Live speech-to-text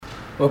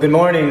Well, good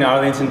morning,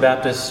 Arlington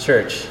Baptist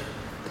Church.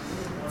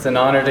 It's an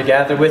honor to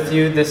gather with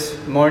you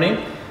this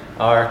morning.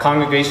 Our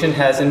congregation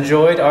has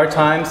enjoyed our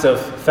times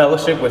of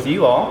fellowship with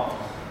you all,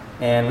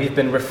 and we've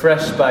been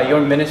refreshed by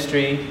your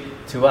ministry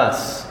to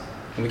us.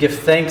 And we give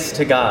thanks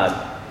to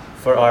God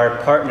for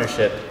our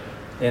partnership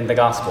in the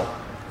gospel.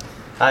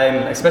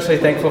 I'm especially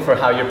thankful for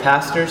how your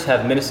pastors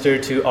have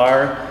ministered to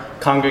our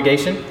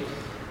congregation.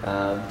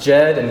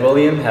 Jed and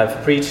William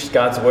have preached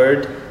God's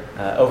word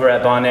over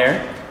at Bon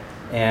Air,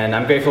 and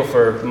I'm grateful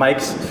for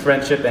Mike's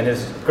friendship and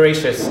his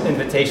gracious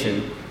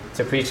invitation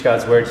to preach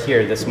God's word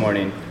here this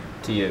morning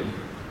to you.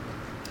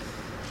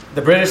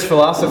 The British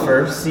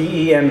philosopher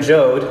C.E.M.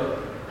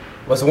 Joad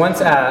was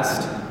once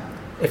asked,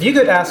 if you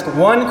could ask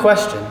one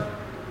question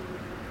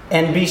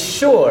and be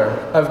sure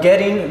of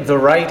getting the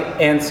right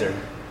answer,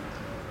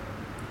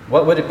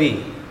 what would it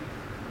be?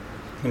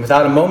 And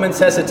without a moment's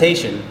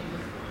hesitation,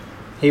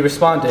 he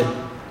responded,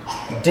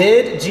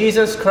 did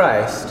Jesus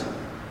Christ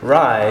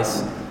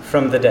rise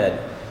from the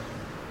dead?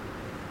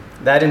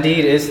 That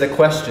indeed is the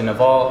question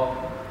of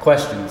all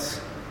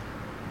questions,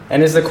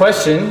 and is the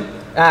question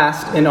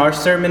asked in our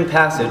sermon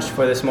passage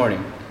for this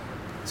morning.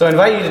 So I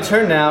invite you to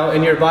turn now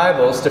in your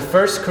Bibles to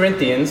 1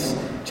 Corinthians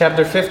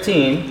chapter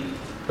 15,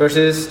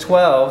 verses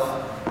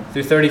 12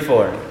 through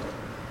 34.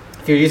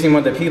 If you're using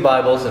one of the Pew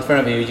Bibles in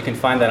front of you, you can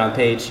find that on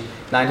page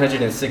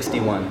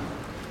 961.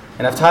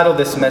 And I've titled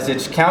this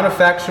message,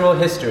 Counterfactual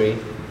History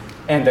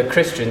and the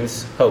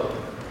Christian's Hope.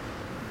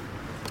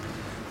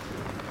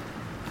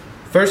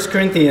 1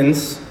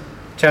 Corinthians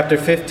chapter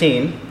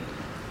 15,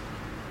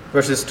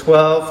 verses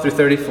 12 through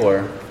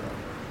 34.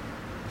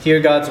 Hear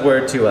God's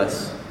word to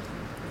us.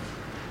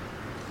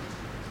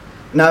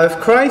 Now, if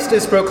Christ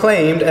is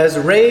proclaimed as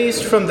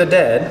raised from the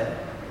dead,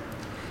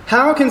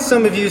 how can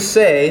some of you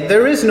say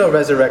there is no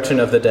resurrection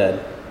of the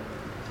dead?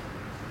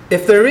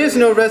 If there is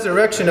no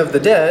resurrection of the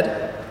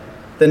dead,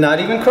 then not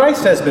even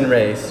Christ has been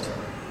raised.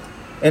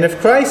 And if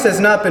Christ has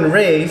not been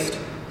raised,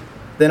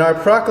 then our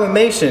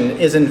proclamation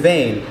is in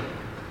vain,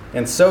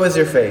 and so is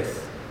your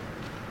faith.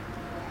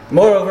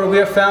 Moreover, we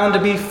are found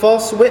to be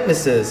false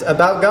witnesses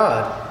about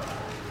God,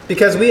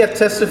 because we have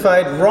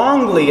testified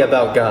wrongly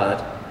about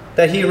God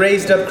that he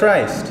raised up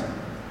Christ,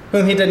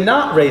 whom he did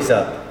not raise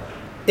up,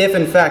 if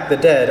in fact the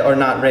dead are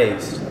not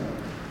raised.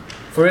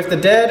 For if the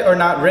dead are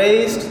not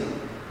raised,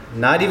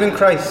 not even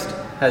Christ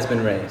has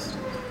been raised.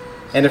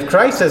 And if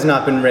Christ has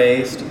not been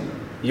raised,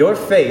 your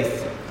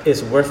faith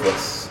is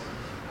worthless.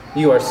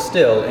 You are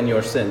still in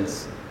your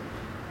sins.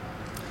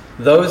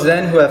 Those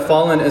then who have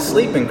fallen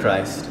asleep in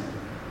Christ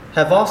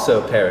have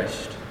also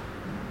perished.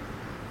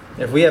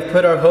 If we have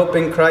put our hope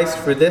in Christ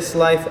for this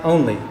life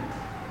only,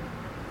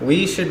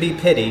 we should be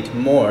pitied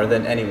more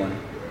than anyone.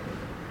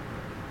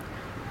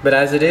 But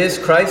as it is,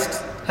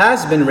 Christ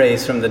has been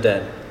raised from the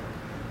dead,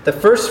 the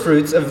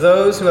firstfruits of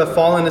those who have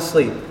fallen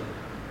asleep.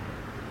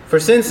 For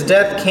since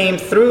death came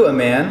through a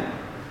man,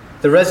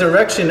 the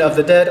resurrection of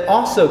the dead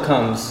also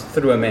comes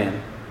through a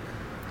man.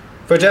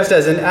 For just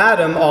as in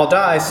Adam all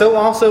die, so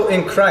also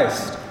in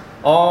Christ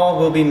all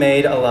will be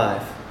made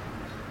alive,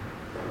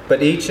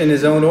 but each in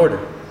his own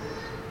order.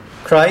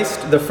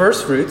 Christ the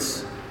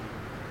firstfruits,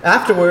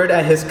 afterward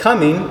at his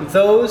coming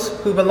those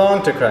who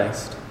belong to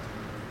Christ.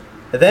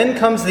 Then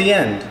comes the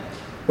end,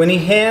 when he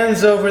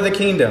hands over the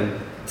kingdom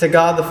to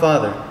God the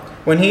Father,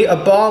 when he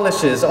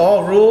abolishes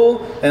all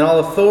rule and all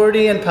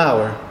authority and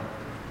power,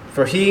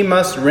 for he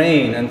must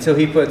reign until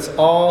he puts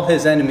all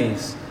his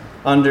enemies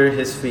under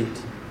his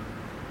feet.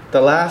 The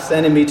last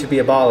enemy to be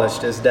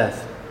abolished is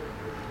death,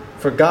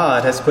 for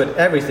God has put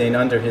everything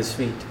under his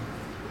feet.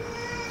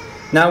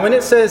 Now, when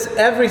it says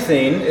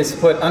everything is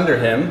put under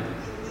him,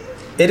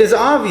 it is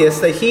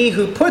obvious that he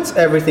who puts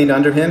everything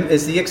under him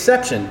is the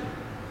exception.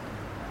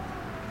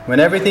 When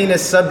everything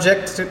is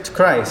subject to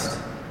Christ,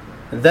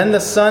 then the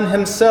Son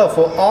himself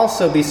will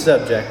also be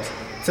subject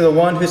to the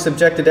one who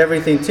subjected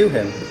everything to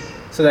him,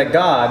 so that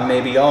God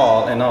may be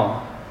all in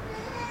all.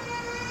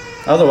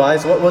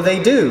 Otherwise, what will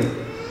they do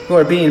who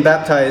are being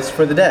baptized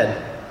for the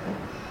dead?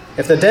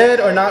 If the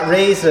dead are not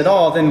raised at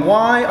all, then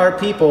why are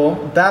people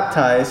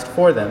baptized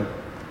for them?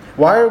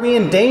 Why are we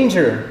in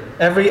danger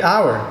every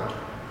hour?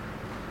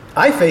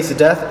 I face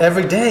death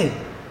every day,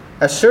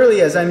 as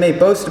surely as I may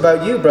boast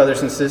about you,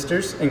 brothers and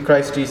sisters, in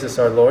Christ Jesus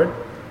our Lord.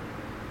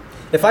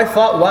 If I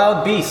fought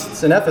wild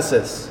beasts in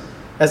Ephesus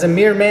as a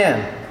mere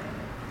man,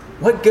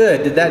 what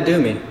good did that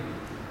do me?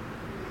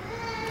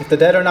 If the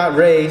dead are not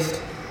raised,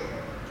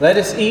 let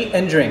us eat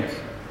and drink,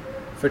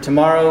 for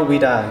tomorrow we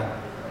die.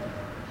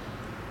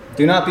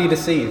 Do not be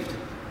deceived.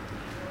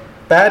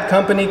 Bad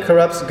company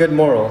corrupts good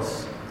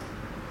morals.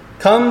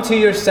 Come to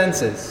your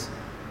senses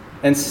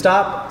and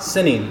stop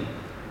sinning,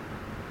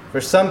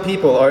 for some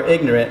people are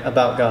ignorant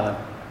about God.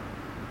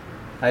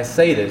 I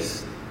say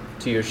this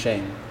to your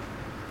shame.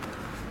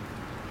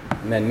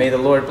 Amen. May the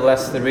Lord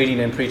bless the reading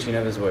and preaching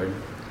of his word.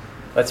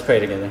 Let's pray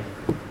together.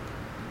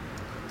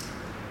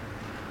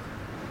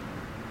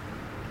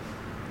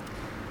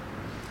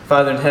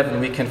 Father in heaven,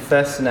 we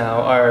confess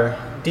now our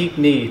deep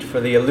need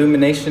for the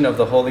illumination of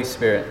the Holy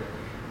Spirit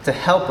to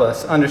help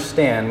us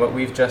understand what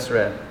we've just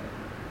read.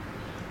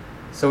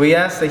 So we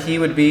ask that he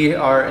would be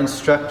our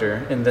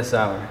instructor in this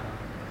hour.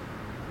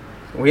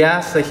 We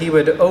ask that he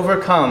would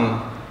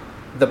overcome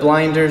the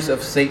blinders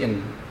of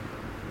Satan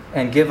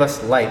and give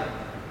us light.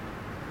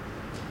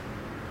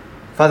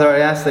 Father, I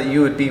ask that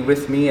you would be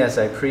with me as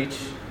I preach,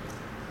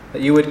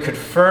 that you would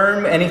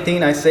confirm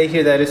anything I say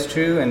here that is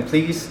true, and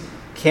please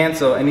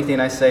cancel anything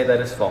I say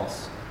that is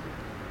false.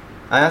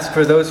 I ask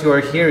for those who are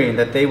hearing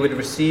that they would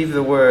receive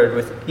the word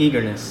with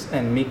eagerness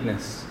and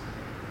meekness.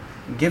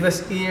 Give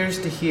us ears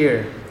to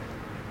hear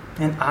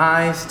and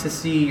eyes to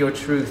see your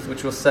truth,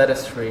 which will set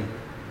us free.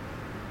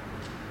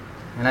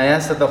 And I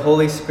ask that the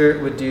Holy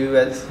Spirit would do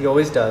as he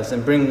always does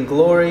and bring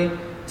glory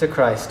to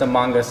Christ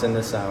among us in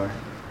this hour.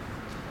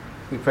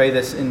 We pray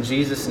this in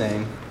Jesus'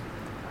 name.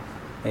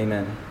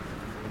 Amen.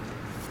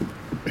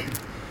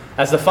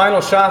 As the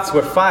final shots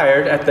were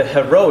fired at the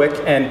heroic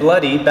and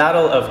bloody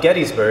Battle of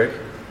Gettysburg,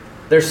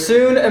 there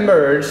soon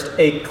emerged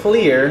a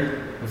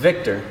clear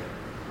victor.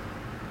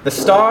 The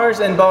stars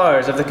and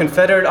bars of the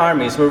Confederate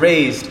armies were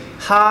raised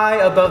high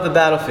above the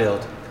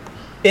battlefield,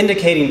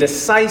 indicating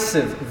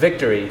decisive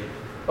victory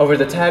over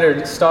the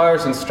tattered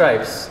stars and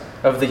stripes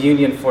of the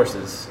Union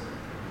forces.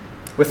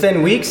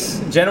 Within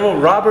weeks, General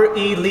Robert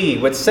E. Lee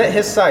would set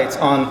his sights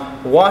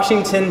on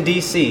Washington,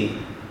 D.C.,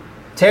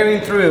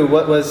 tearing through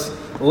what was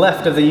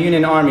left of the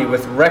Union Army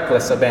with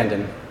reckless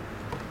abandon.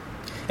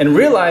 And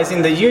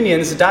realizing the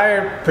Union's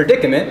dire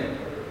predicament,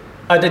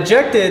 a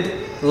dejected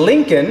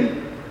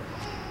Lincoln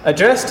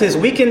addressed his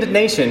weakened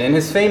nation in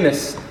his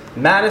famous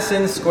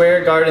Madison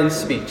Square Garden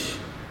speech.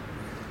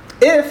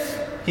 "If,"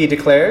 he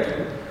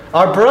declared,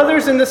 "our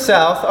brothers in the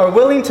South are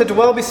willing to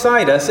dwell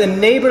beside us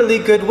in neighborly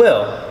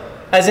goodwill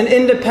as an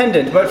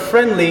independent but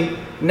friendly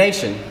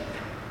nation,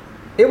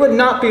 it would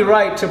not be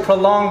right to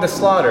prolong the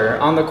slaughter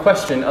on the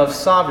question of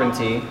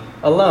sovereignty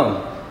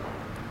alone."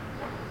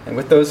 And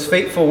with those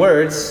fateful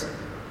words,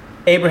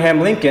 Abraham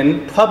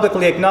Lincoln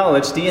publicly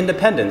acknowledged the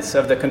independence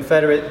of the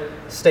Confederate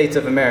States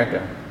of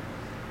America.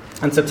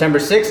 On September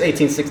 6,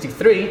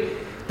 1863,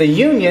 the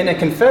Union and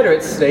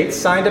Confederate States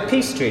signed a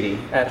peace treaty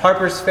at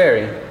Harper's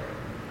Ferry,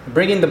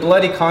 bringing the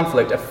bloody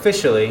conflict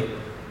officially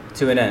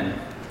to an end.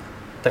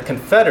 The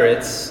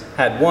Confederates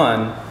had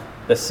won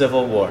the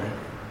Civil War.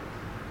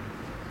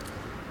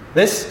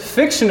 This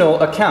fictional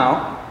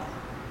account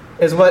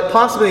is what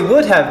possibly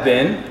would have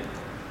been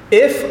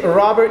if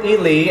Robert E.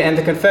 Lee and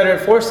the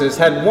Confederate forces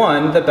had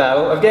won the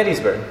Battle of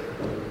Gettysburg.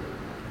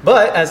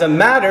 But as a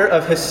matter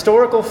of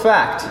historical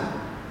fact,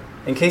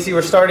 in case you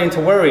were starting to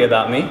worry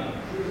about me,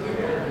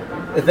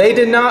 they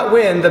did not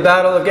win the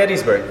Battle of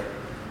Gettysburg.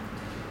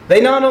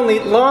 They not only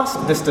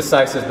lost this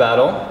decisive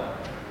battle,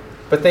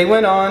 but they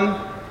went on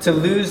to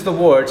lose the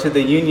war to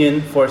the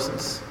Union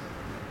forces.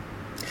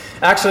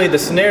 Actually, the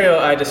scenario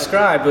I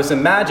described was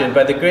imagined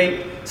by the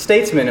great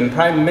statesman and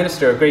Prime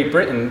Minister of Great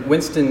Britain,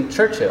 Winston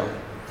Churchill.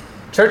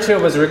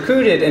 Churchill was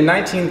recruited in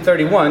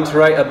 1931 to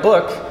write a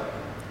book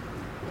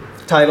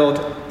titled,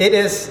 "It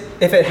Is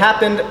If It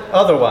Happened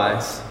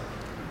Otherwise."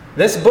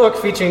 This book,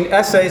 featuring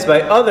essays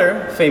by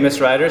other famous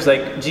writers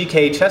like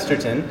G.K.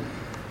 Chesterton,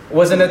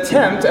 was an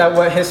attempt at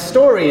what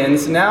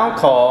historians now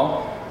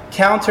call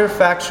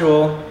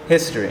counterfactual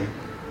history.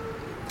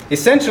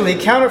 Essentially,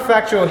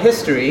 counterfactual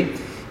history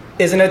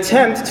is an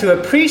attempt to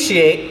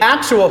appreciate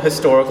actual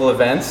historical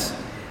events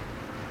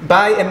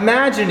by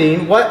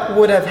imagining what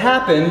would have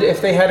happened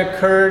if they had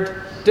occurred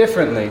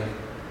differently.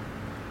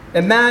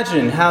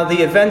 Imagine how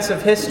the events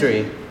of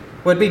history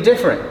would be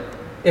different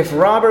if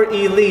Robert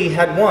E. Lee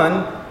had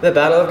won the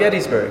Battle of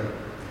Gettysburg.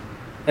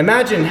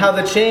 Imagine how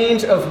the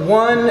change of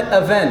one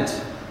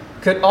event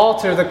could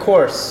alter the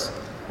course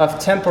of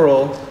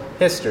temporal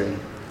history.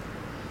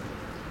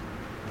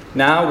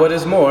 Now, what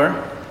is more,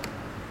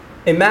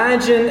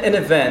 imagine an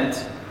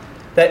event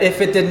that,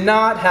 if it did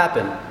not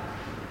happen,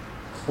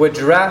 would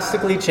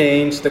drastically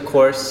change the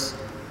course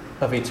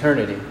of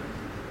eternity.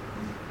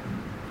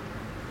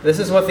 This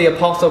is what the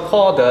Apostle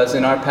Paul does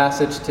in our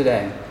passage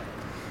today.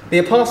 The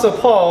Apostle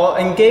Paul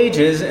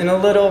engages in a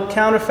little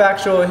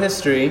counterfactual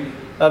history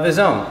of his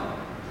own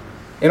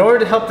in order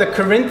to help the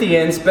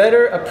Corinthians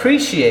better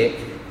appreciate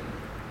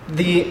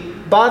the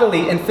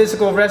bodily and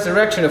physical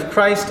resurrection of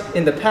Christ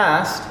in the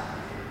past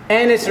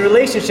and its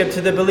relationship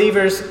to the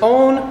believer's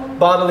own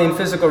bodily and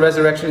physical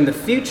resurrection in the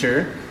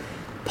future.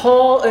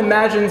 Paul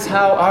imagines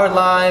how our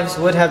lives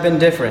would have been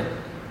different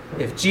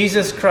if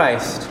Jesus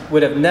Christ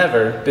would have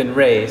never been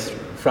raised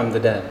from the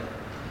dead.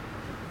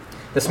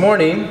 This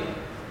morning,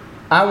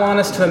 I want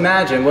us to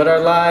imagine what our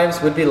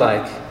lives would be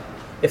like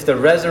if the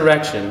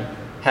resurrection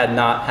had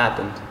not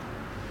happened.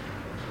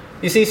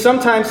 You see,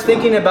 sometimes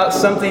thinking about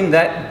something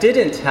that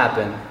didn't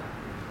happen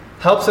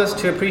helps us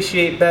to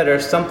appreciate better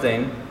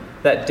something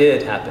that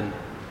did happen.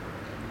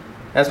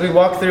 As we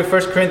walk through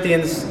 1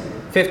 Corinthians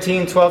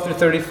 15, 12 through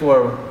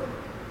 34,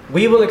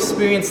 we will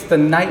experience the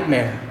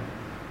nightmare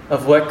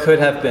of what could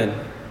have been.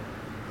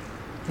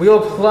 We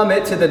will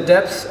plummet to the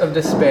depths of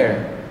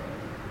despair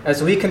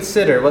as we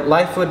consider what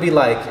life would be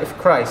like if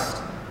Christ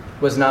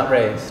was not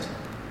raised.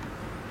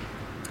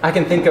 I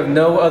can think of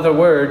no other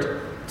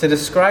word to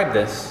describe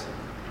this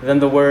than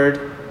the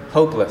word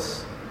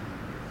hopeless.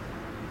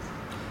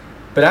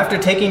 But after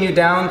taking you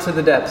down to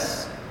the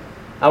depths,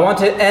 I want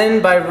to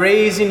end by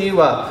raising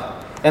you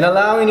up and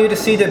allowing you to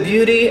see the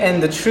beauty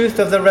and the truth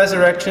of the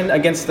resurrection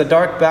against the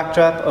dark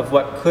backdrop of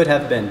what could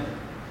have been.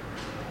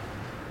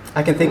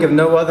 I can think of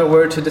no other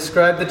word to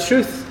describe the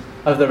truth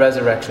of the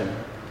resurrection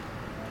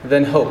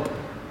than hope.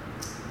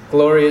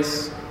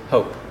 Glorious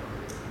hope.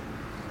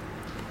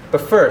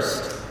 But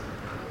first,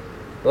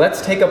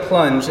 let's take a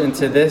plunge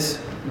into this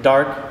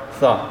dark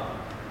thought.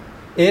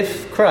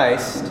 If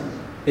Christ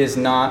is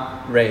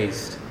not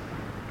raised.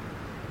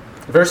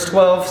 Verse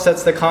 12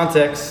 sets the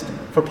context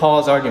for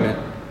Paul's argument.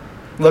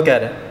 Look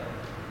at it.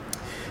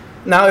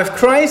 Now, if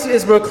Christ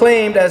is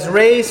proclaimed as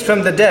raised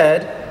from the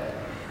dead,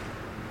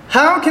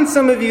 how can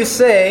some of you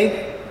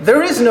say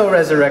there is no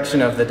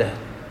resurrection of the dead?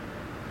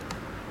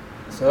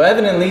 So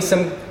evidently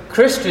some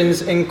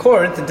Christians in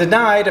Corinth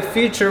denied a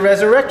future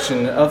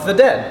resurrection of the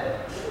dead.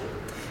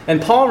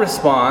 And Paul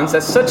responds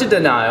that such a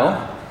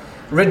denial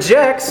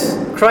rejects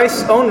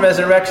Christ's own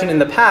resurrection in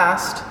the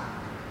past,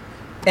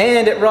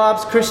 and it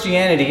robs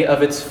Christianity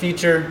of its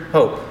future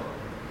hope.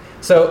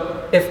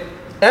 So if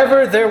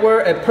ever there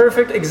were a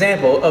perfect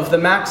example of the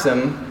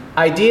maxim,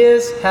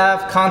 ideas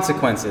have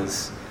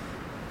consequences,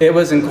 it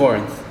was in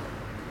Corinth.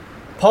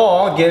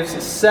 Paul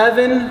gives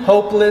 7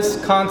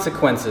 hopeless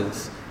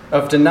consequences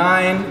of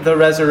denying the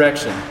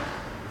resurrection.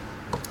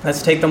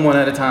 Let's take them one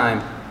at a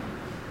time.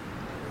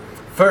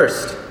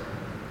 First,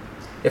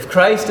 if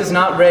Christ is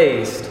not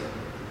raised,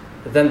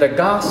 then the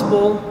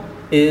gospel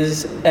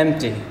is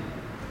empty.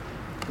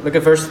 Look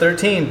at verse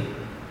 13.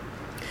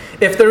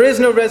 If there is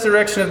no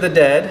resurrection of the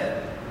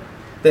dead,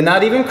 then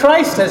not even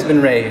Christ has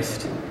been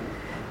raised.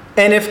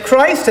 And if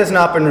Christ has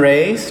not been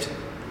raised,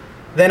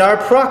 then our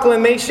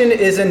proclamation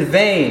is in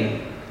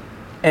vain,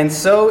 and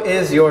so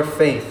is your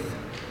faith.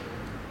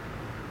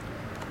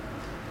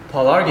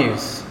 Paul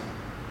argues,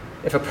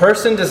 if a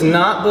person does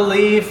not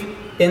believe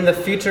in the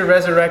future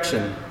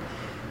resurrection,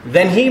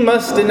 then he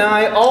must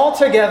deny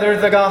altogether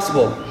the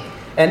gospel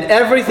and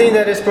everything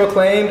that is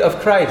proclaimed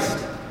of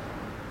Christ.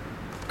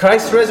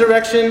 Christ's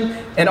resurrection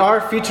and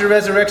our future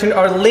resurrection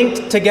are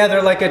linked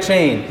together like a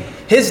chain.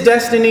 His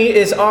destiny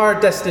is our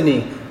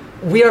destiny.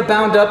 We are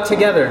bound up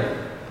together.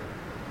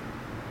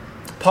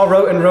 Paul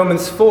wrote in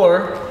Romans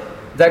 4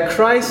 that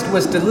Christ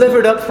was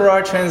delivered up for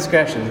our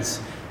transgressions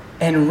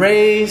and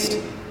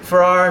raised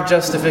for our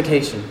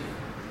justification.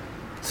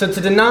 So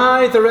to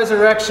deny the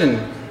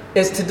resurrection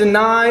is to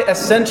deny a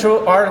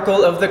central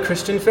article of the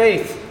Christian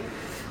faith.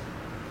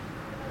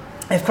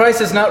 If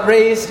Christ is not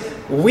raised,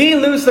 we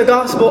lose the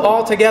gospel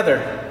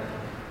altogether.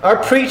 Our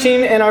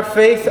preaching and our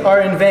faith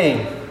are in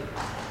vain.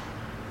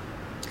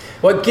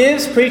 What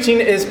gives preaching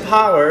its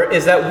power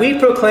is that we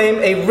proclaim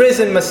a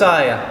risen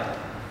Messiah.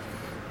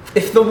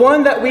 If the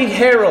one that we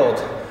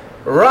herald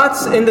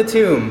rots in the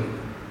tomb,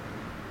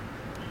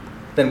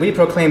 then we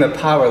proclaim a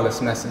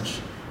powerless message.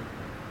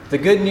 The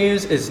good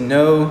news is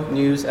no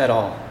news at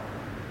all.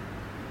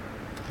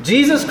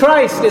 Jesus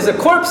Christ is a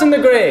corpse in the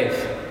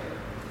grave.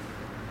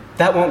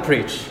 That won't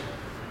preach.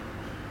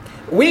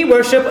 We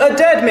worship a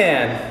dead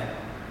man.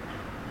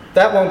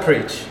 That won't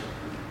preach.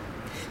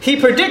 He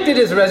predicted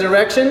his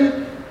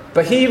resurrection,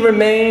 but he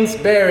remains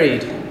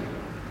buried.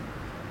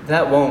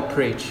 That won't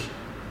preach.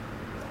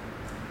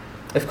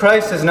 If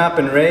Christ has not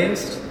been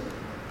raised,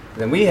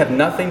 then we have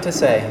nothing to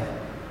say.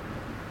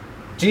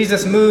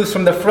 Jesus moves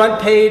from the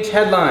front page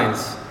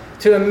headlines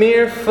to a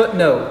mere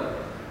footnote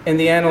in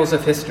the annals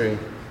of history.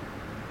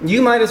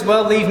 You might as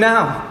well leave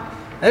now.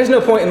 There's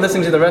no point in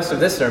listening to the rest of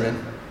this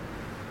sermon.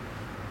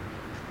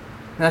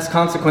 That's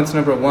consequence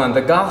number 1.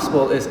 The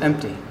gospel is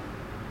empty.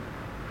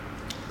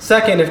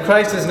 Second, if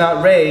Christ is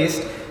not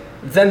raised,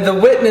 then the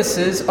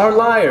witnesses are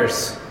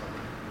liars.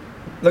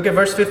 Look at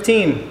verse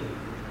 15.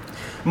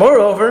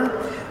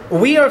 Moreover,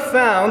 we are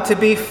found to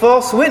be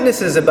false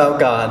witnesses about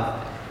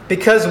God,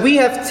 because we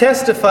have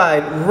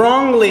testified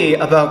wrongly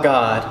about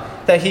God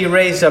that he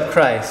raised up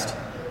Christ,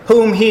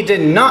 whom he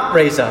did not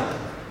raise up,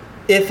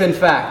 if in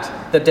fact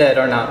the dead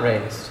are not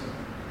raised.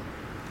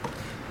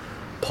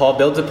 Paul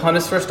builds upon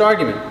his first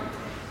argument.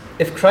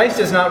 If Christ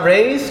is not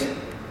raised,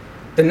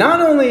 then not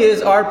only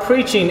is our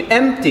preaching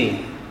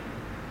empty,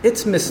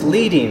 it's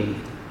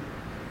misleading.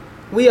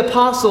 We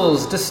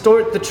apostles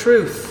distort the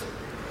truth.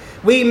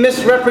 We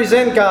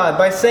misrepresent God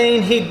by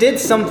saying he did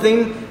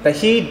something that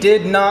he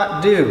did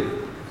not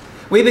do.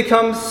 We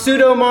become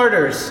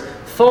pseudo-martyrs,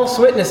 false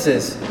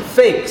witnesses,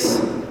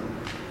 fakes,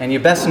 and you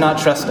best not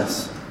trust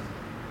us.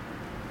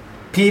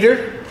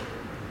 Peter,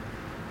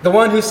 the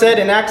one who said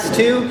in Acts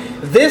 2,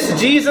 "This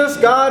Jesus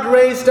God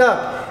raised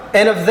up,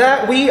 and of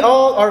that we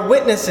all are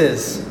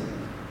witnesses."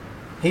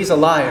 He's a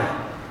liar.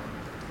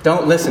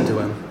 Don't listen to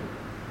him.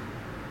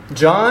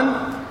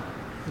 John,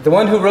 the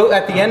one who wrote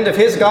at the end of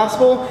his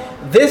gospel,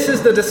 "This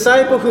is the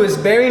disciple who is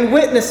bearing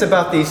witness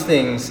about these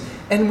things,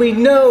 and we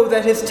know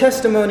that his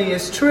testimony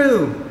is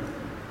true."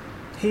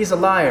 He's a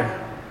liar.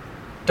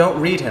 Don't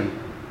read him.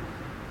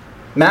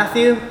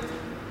 Matthew,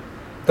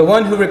 the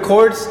one who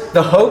records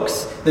the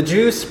hoax the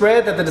Jews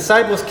spread that the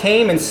disciples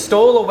came and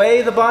stole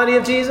away the body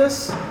of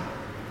Jesus,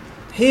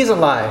 he's a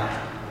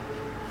liar.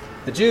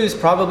 The Jews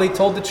probably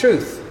told the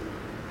truth.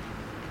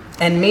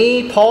 And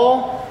me,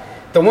 Paul,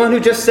 the one who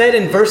just said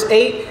in verse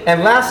 8,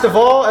 and last of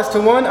all, as to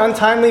one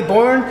untimely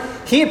born,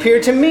 he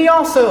appeared to me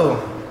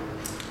also.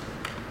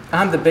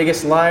 I'm the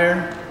biggest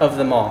liar of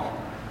them all.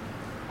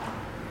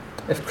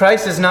 If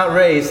Christ is not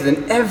raised,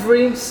 then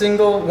every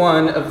single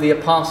one of the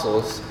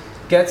apostles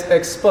gets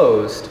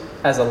exposed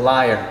as a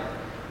liar.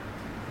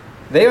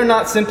 They are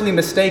not simply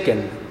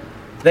mistaken.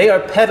 They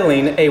are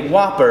peddling a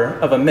whopper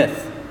of a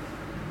myth.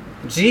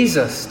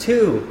 Jesus,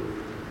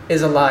 too,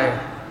 is a liar.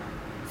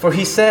 For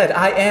he said,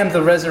 I am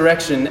the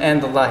resurrection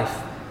and the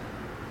life.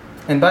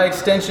 And by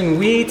extension,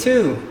 we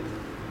too,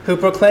 who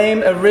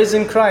proclaim a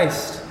risen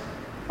Christ,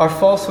 are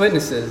false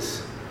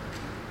witnesses.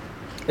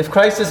 If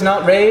Christ is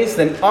not raised,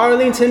 then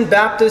Arlington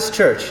Baptist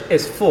Church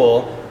is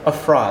full of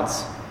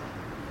frauds.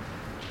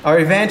 Our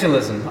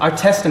evangelism, our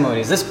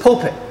testimonies, this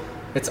pulpit,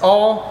 it's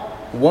all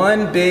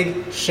one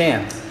big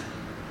sham.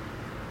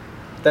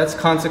 That's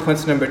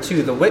consequence number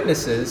 2. The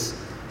witnesses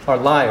are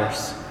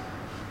liars.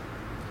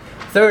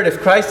 Third, if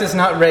Christ is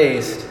not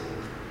raised,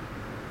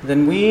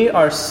 then we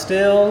are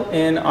still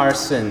in our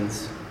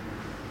sins.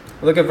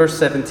 Look at verse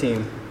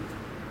 17.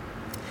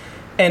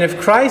 And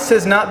if Christ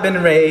has not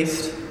been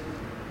raised,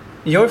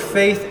 your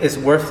faith is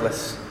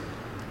worthless.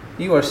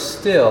 You are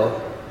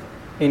still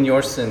in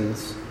your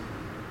sins.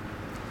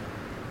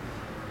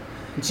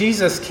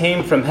 Jesus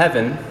came from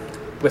heaven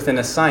with an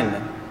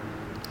assignment.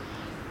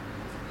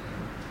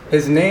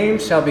 His name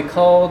shall be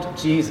called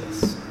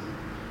Jesus,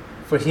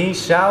 for he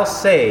shall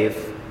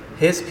save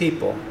his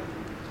people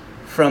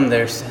from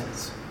their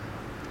sins.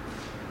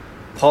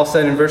 Paul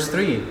said in verse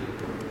 3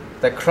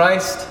 that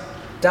Christ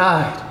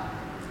died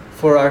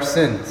for our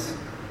sins,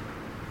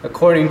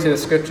 according to the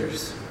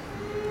Scriptures.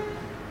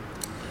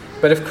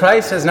 But if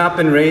Christ has not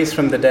been raised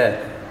from the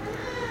dead,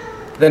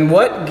 then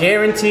what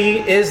guarantee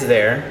is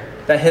there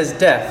that his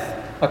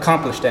death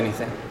accomplished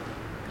anything?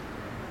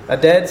 A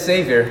dead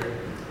Savior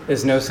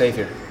is no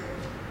Savior.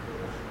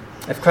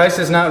 If Christ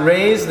is not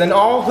raised, then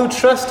all who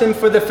trust him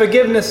for the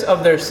forgiveness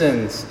of their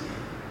sins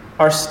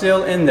are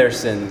still in their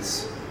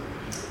sins.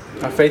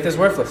 Our faith is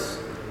worthless.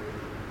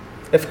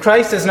 If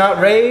Christ is not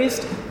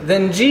raised,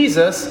 then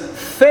Jesus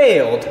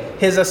failed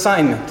his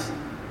assignment.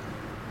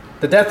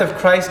 The death of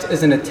Christ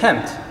is an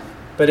attempt,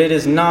 but it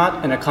is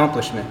not an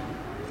accomplishment.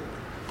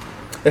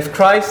 If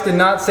Christ did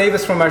not save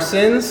us from our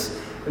sins,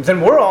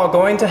 then we're all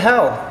going to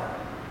hell.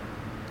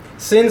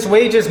 Sin's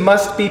wages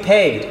must be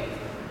paid,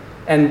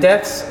 and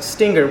death's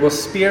stinger will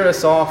spear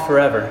us all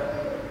forever.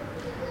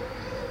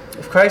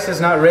 If Christ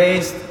is not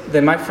raised,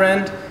 then, my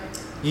friend,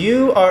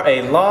 you are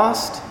a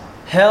lost,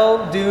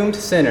 hell-doomed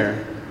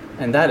sinner,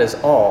 and that is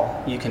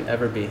all you can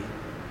ever be.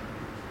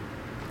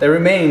 There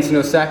remains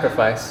no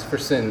sacrifice for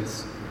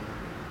sins.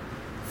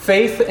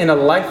 Faith in a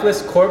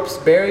lifeless corpse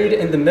buried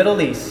in the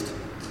Middle East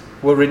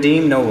will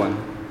redeem no one.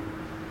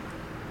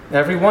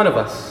 Every one of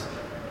us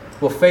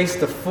will face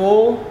the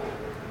full,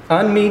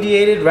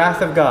 unmediated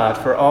wrath of God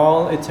for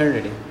all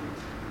eternity.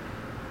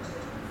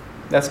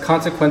 That's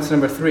consequence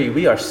number 3.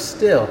 We are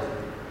still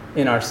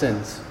in our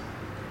sins.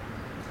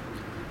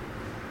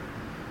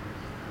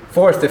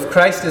 Fourth, if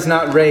Christ is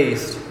not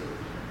raised,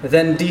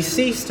 then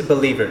deceased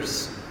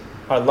believers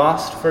are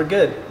lost for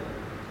good.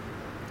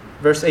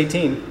 Verse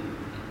 18.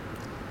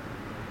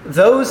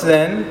 Those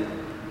then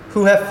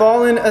who have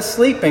fallen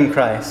asleep in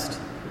Christ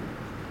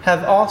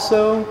have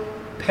also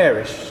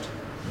perished.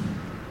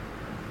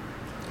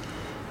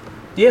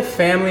 Do you have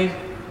family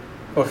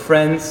or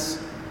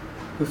friends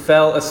who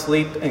fell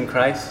asleep in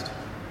Christ?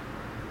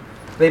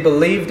 They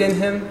believed in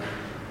him,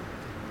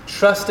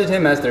 trusted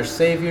him as their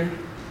Savior,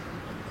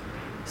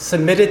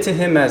 submitted to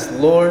him as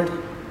Lord,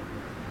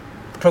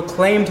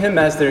 proclaimed him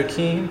as their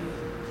King,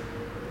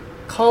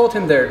 called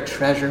him their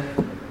treasure.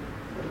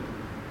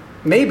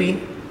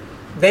 Maybe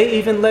they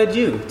even led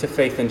you to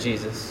faith in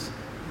Jesus.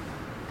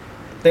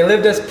 They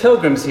lived as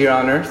pilgrims here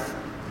on earth,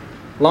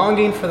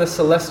 longing for the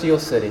celestial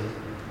city.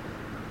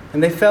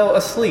 And they fell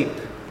asleep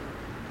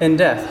in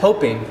death,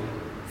 hoping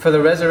for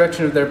the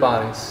resurrection of their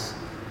bodies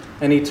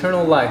and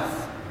eternal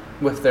life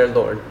with their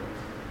Lord.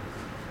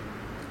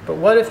 But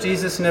what if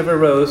Jesus never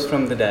rose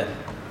from the dead?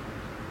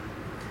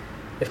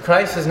 If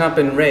Christ has not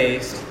been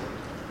raised,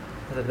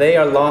 they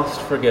are lost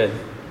for good.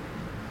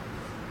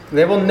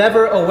 They will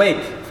never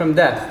awake from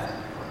death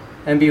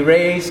and be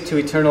raised to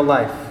eternal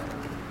life.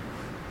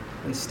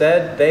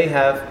 Instead, they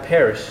have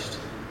perished.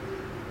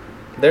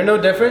 They're no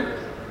different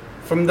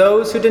from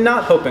those who did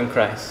not hope in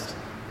Christ.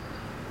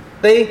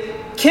 They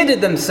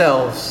kidded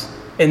themselves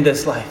in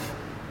this life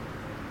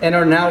and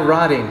are now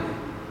rotting,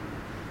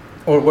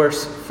 or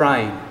worse,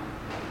 frying.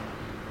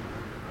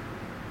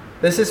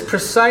 This is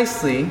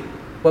precisely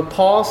what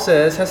Paul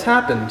says has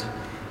happened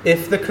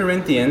if the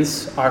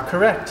Corinthians are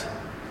correct.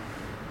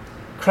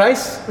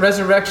 Christ's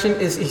resurrection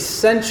is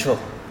essential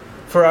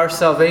for our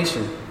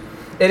salvation.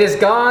 It is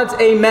God's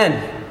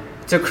amen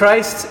to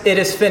Christ's "it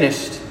is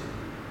finished."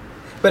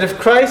 But if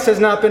Christ has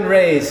not been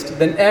raised,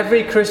 then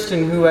every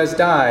Christian who has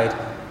died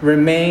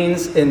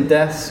remains in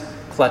death's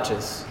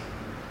clutches.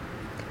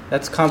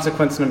 That's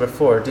consequence number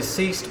 4.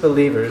 Deceased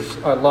believers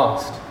are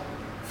lost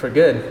for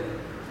good.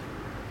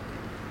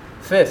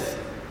 5th,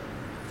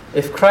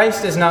 if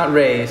Christ is not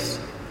raised,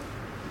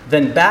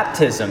 then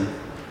baptism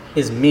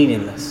is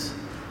meaningless.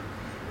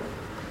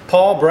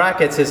 Paul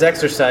brackets his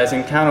exercise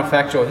in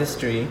counterfactual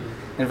history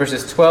in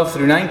verses 12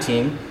 through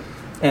 19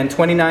 and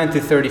 29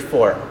 through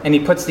 34. And he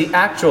puts the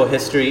actual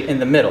history in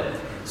the middle.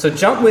 So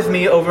jump with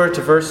me over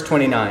to verse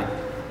 29.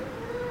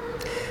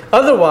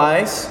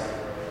 Otherwise,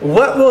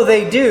 what will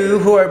they do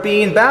who are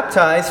being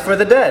baptized for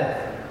the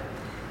dead?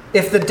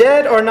 If the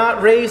dead are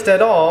not raised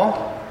at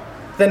all,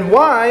 then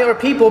why are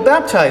people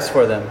baptized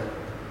for them?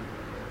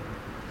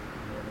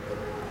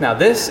 Now,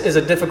 this is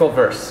a difficult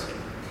verse.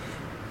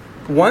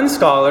 One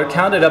scholar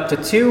counted up to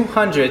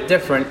 200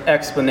 different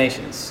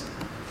explanations.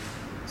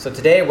 So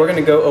today we're going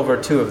to go over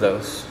 2 of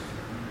those.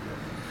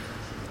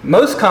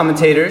 Most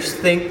commentators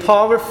think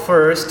Paul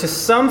refers to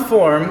some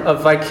form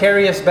of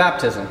vicarious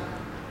baptism.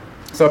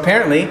 So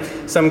apparently,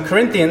 some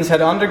Corinthians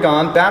had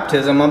undergone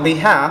baptism on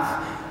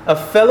behalf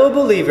of fellow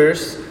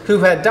believers who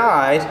had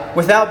died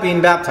without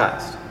being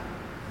baptized.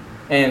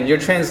 And your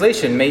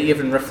translation may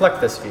even reflect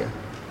this view.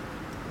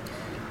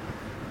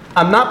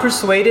 I'm not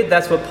persuaded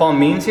that's what Paul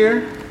means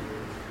here.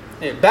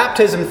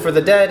 Baptism for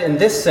the dead in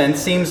this sense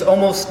seems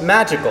almost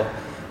magical,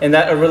 in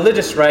that a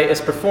religious rite is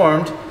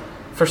performed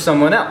for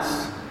someone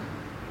else.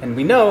 And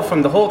we know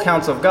from the whole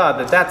counsel of God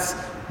that that's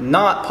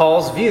not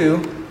Paul's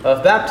view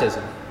of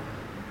baptism.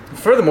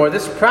 Furthermore,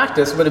 this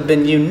practice would have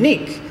been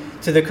unique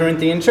to the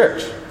Corinthian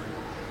church.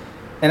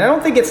 And I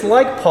don't think it's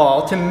like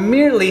Paul to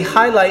merely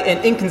highlight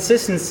an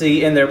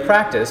inconsistency in their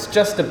practice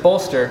just to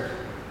bolster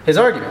his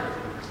argument.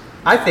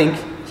 I think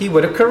he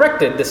would have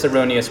corrected this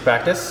erroneous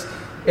practice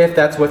if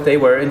that's what they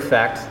were in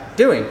fact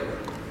doing.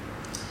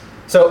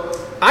 So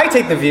I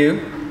take the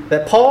view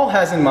that Paul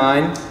has in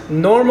mind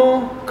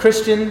normal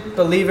Christian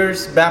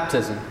believers'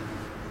 baptism.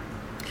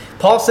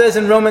 Paul says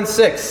in Romans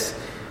 6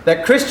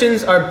 that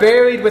Christians are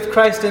buried with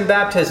Christ in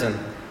baptism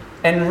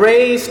and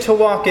raised to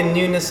walk in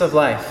newness of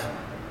life.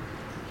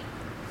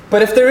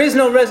 But if there is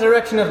no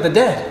resurrection of the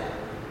dead,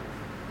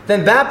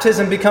 then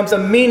baptism becomes a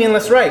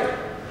meaningless rite.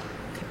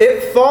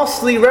 It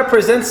falsely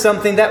represents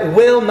something that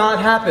will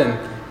not happen.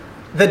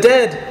 The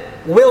dead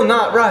will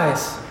not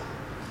rise.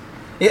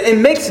 It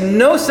makes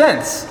no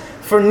sense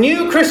for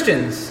new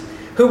Christians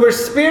who were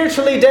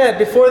spiritually dead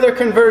before their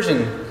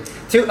conversion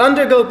to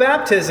undergo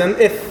baptism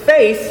if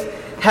faith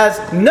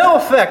has no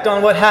effect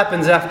on what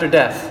happens after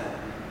death.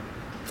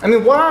 I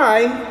mean,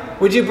 why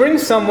would you bring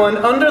someone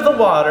under the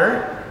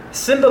water,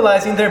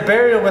 symbolizing their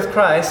burial with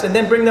Christ, and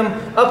then bring them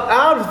up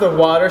out of the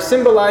water,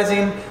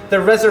 symbolizing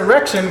the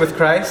resurrection with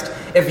Christ,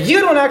 if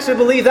you don't actually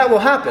believe that will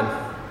happen?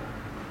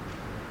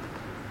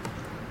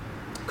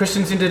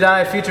 Christians who deny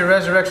a future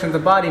resurrection of the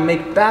body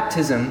make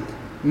baptism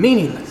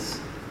meaningless.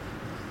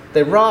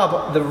 They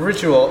rob the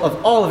ritual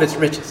of all of its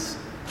riches.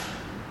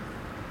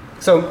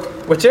 So,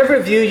 whichever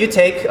view you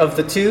take of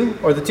the 2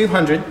 or the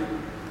 200,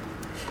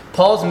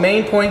 Paul's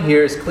main point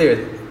here is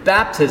clear.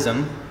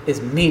 Baptism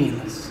is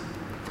meaningless.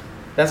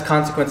 That's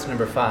consequence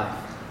number 5.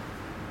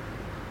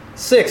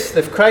 6th,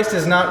 if Christ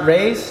is not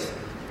raised,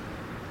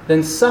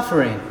 then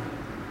suffering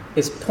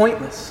is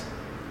pointless.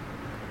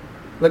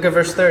 Look at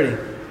verse 30.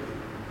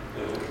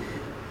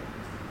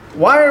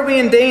 Why are we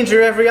in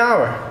danger every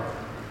hour?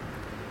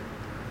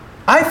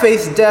 I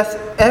face death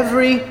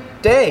every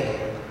day.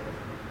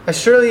 As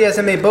surely as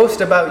I may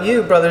boast about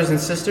you, brothers and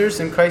sisters,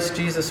 in Christ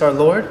Jesus our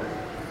Lord.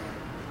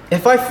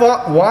 If I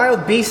fought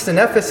wild beasts in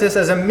Ephesus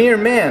as a mere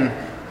man,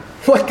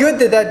 what good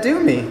did that do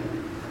me?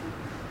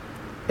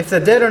 If the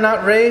dead are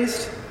not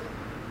raised,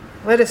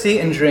 let us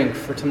eat and drink,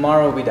 for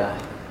tomorrow we die.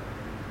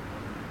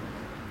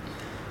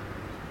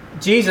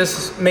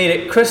 Jesus made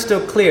it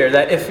crystal clear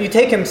that if you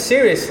take him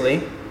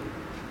seriously,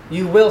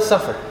 you will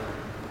suffer.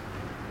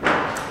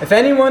 If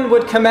anyone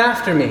would come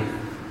after me,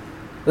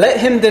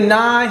 let him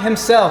deny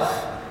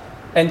himself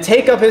and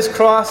take up his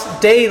cross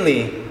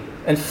daily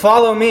and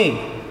follow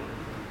me.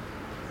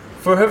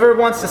 For whoever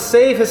wants to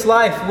save his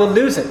life will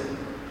lose it.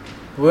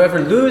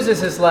 Whoever loses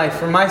his life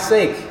for my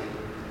sake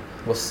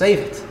will save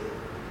it.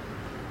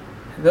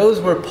 Those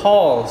were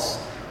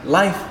Paul's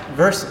life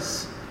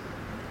verses.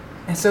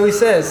 And so he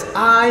says,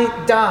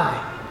 I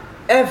die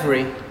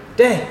every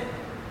day.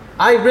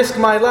 I risk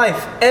my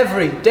life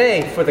every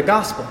day for the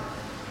gospel.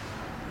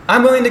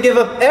 I'm willing to give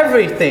up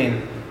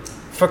everything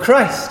for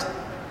Christ,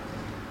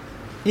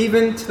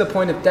 even to the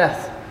point of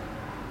death.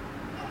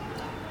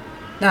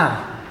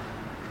 Now,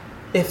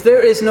 if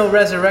there is no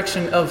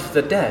resurrection of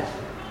the dead,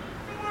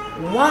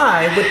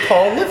 why would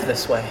Paul live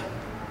this way?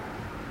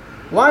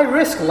 Why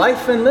risk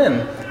life and limb?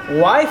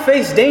 Why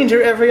face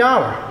danger every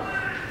hour?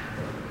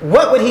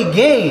 What would he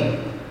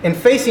gain in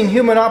facing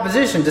human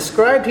opposition,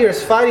 described here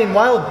as fighting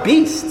wild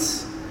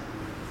beasts?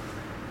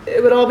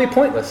 It would all be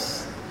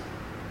pointless.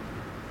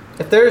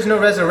 If there is no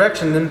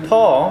resurrection, then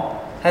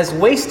Paul has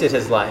wasted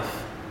his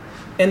life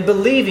in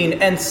believing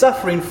and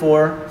suffering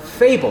for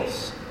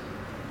fables.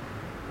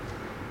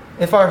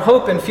 If our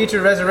hope in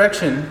future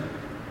resurrection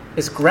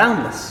is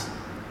groundless,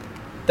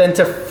 then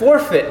to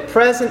forfeit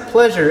present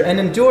pleasure and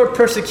endure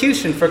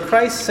persecution for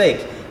Christ's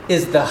sake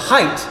is the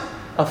height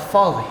of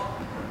folly.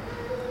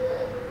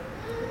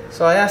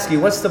 So I ask you,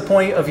 what's the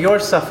point of your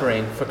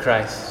suffering for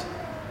Christ?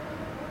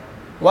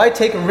 Why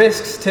take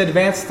risks to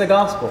advance the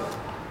gospel?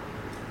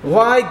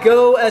 Why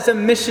go as a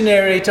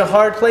missionary to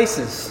hard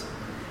places?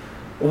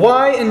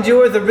 Why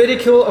endure the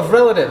ridicule of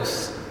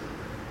relatives?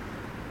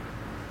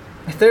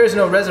 If there is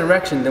no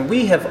resurrection, then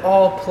we have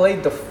all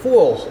played the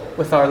fool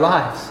with our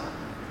lives.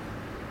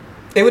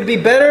 It would be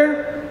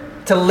better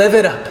to live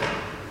it up,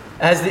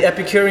 as the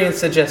Epicureans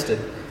suggested.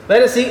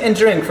 Let us eat and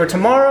drink, for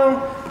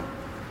tomorrow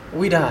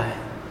we die.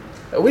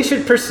 We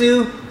should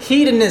pursue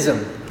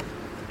hedonism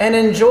and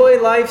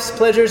enjoy life's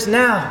pleasures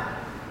now.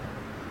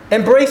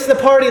 Embrace the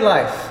party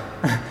life.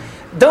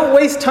 Don't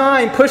waste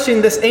time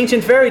pushing this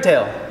ancient fairy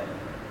tale.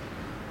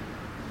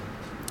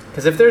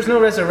 Because if there's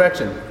no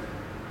resurrection,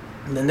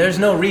 then there's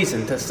no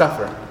reason to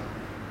suffer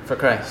for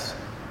Christ.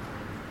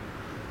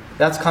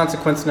 That's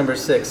consequence number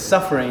 6.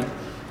 Suffering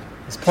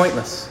is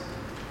pointless.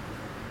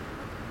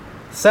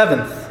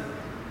 7th,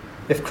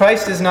 if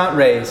Christ is not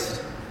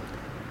raised,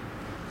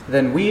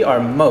 then we are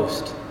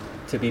most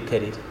to be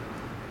pitied.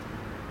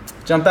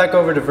 Jump back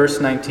over to verse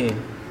 19.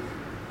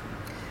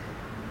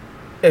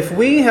 If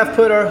we have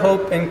put our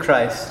hope in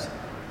Christ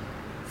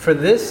for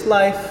this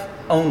life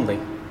only,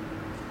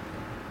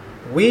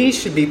 we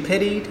should be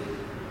pitied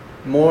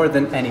more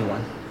than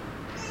anyone.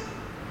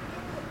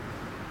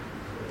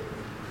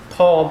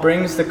 Paul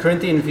brings the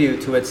Corinthian view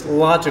to its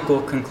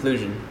logical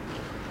conclusion.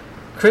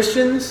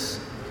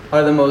 Christians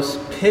are the most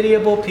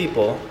pitiable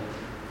people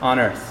on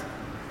earth.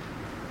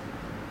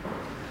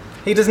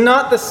 He does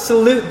not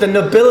salute the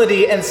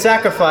nobility and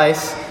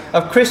sacrifice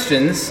of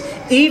Christians,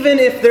 even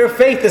if their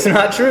faith is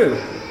not true.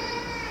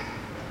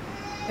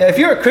 If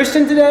you're a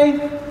Christian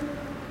today,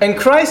 and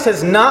Christ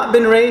has not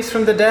been raised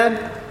from the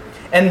dead,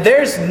 and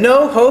there's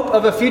no hope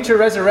of a future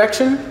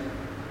resurrection,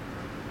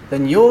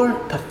 then you're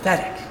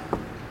pathetic.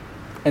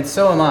 And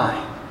so am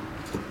I.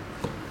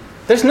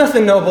 There's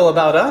nothing noble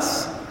about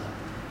us.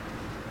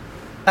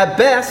 At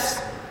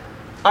best,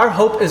 our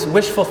hope is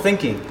wishful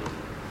thinking.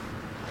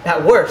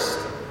 At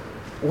worst,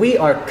 we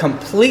are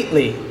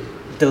completely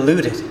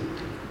deluded.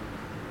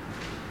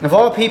 Of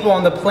all people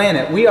on the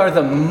planet, we are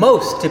the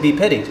most to be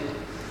pitied.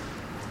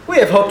 We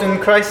have hoped in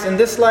Christ in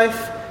this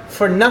life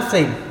for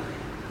nothing.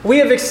 We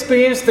have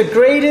experienced the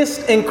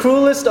greatest and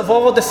cruelest of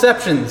all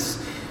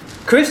deceptions.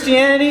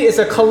 Christianity is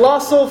a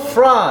colossal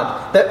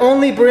fraud that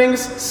only brings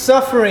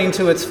suffering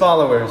to its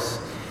followers.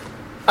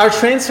 Our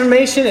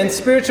transformation and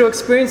spiritual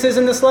experiences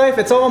in this life,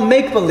 it's all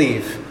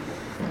make-believe.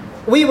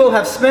 We will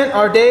have spent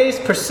our days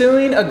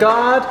pursuing a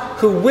God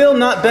who will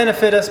not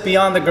benefit us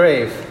beyond the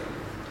grave.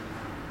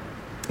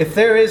 If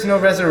there is no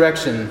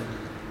resurrection,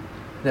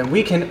 then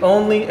we can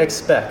only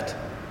expect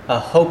a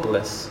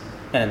hopeless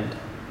end.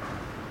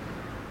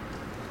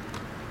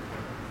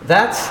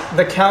 That's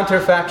the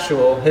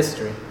counterfactual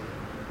history.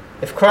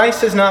 If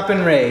Christ has not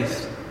been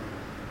raised,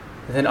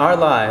 then our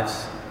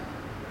lives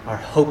are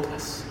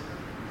hopeless.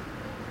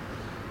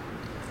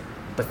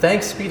 But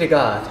thanks be to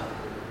God,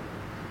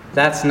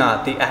 that's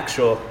not the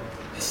actual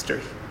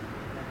history.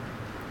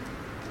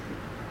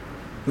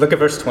 Look at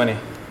verse 20.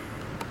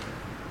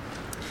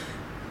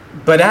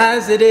 But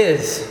as it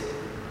is,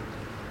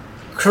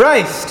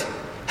 Christ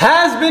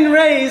has been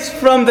raised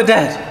from the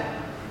dead.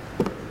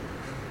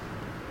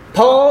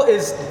 Paul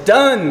is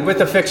done with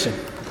the fiction.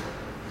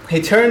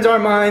 He turns our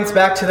minds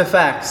back to the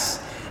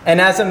facts.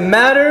 And as a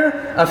matter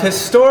of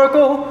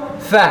historical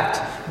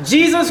fact,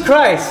 Jesus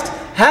Christ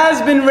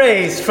has been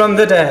raised from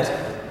the dead.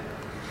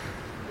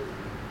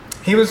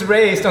 He was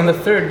raised on the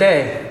 3rd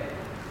day,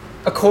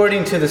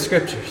 according to the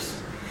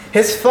Scriptures.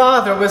 His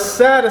Father was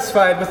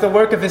satisfied with the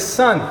work of His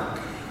Son,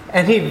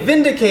 and He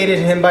vindicated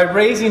Him by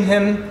raising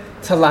Him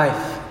to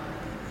life.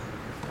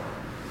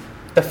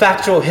 The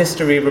factual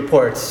history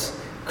reports,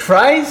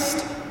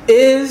 Christ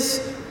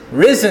is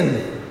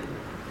risen.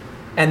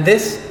 And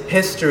this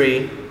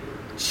history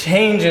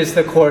changes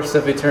the course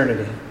of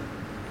eternity.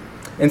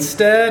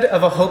 Instead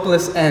of a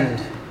hopeless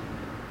end,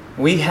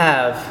 we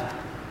have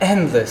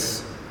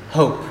endless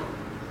hope.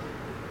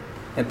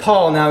 And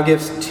Paul now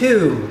gives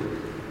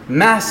 2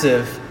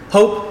 massive,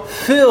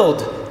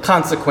 hope-filled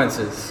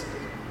consequences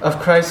of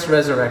Christ's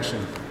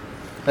resurrection.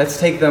 Let's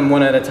take them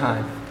one at a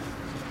time.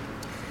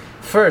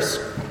 First,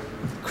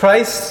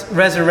 Christ's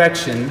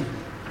resurrection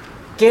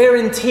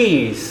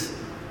guarantees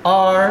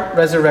our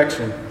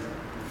resurrection.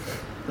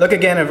 Look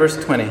again at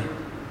verse 20.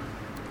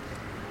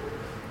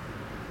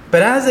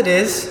 But as it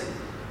is,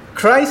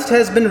 Christ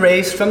has been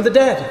raised from the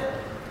dead,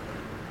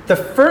 the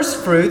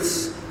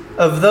firstfruits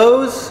of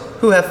those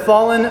who have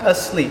fallen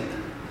asleep.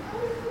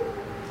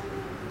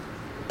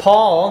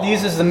 Paul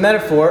uses the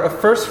metaphor of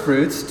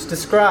firstfruits to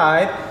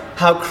describe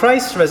how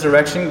Christ's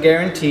resurrection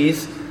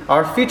guarantees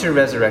our future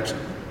resurrection.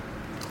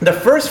 The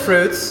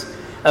firstfruits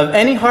of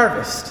any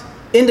harvest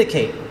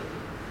indicate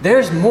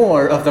there's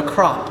more of the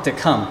crop to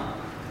come.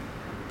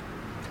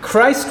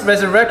 Christ's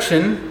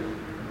resurrection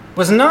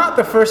was not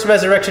the first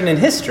resurrection in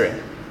history,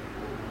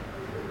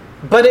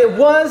 but it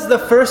was the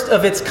first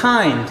of its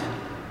kind.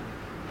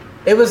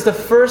 It was the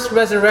first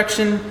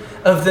resurrection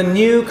of the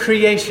new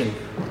creation.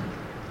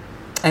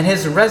 And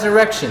his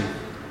resurrection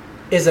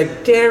is a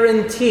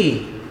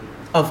guarantee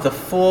of the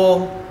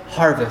full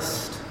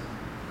harvest.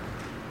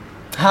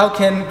 How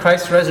can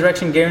Christ's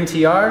resurrection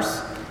guarantee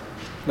ours?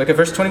 Look at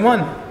verse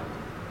 21.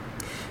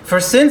 For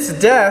since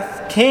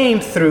death came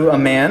through a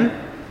man,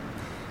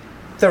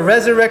 the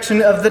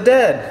resurrection of the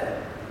dead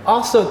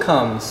also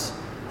comes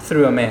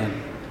through a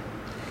man.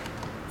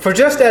 For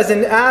just as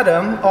in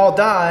Adam all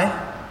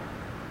die,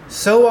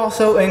 so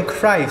also in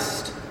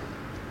Christ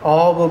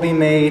all will be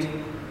made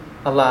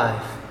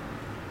alive.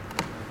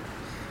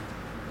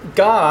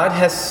 God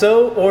has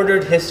so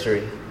ordered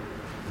history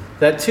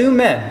that two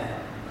men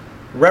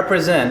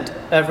represent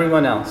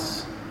everyone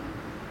else.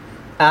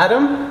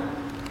 Adam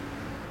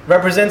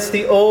represents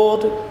the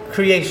old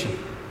creation.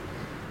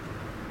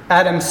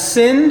 Adam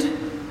sinned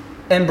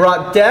and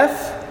brought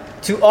death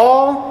to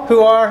all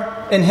who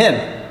are in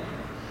him.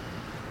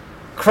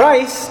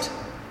 Christ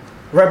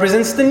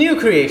represents the new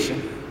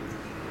creation.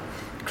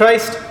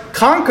 Christ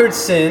conquered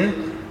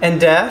sin and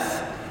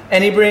death,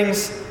 and he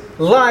brings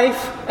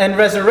life and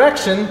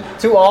resurrection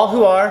to all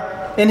who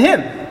are in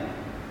him.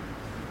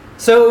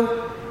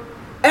 So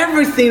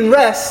everything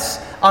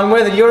rests on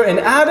whether you're in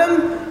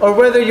Adam or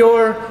whether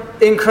you're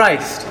in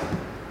Christ.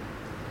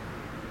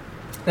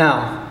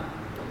 Now,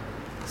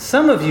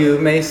 some of you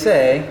may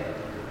say,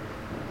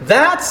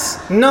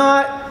 that's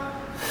not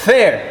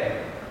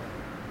fair.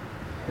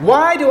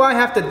 Why do I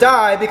have to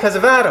die because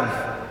of Adam?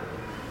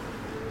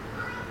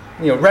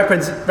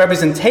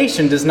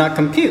 Representation does not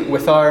compute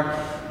with our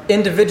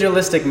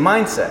individualistic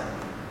mindset.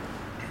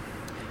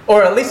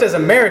 Or at least as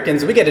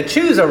Americans, we get to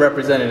choose our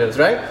representatives,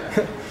 right?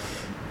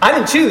 I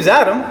didn't choose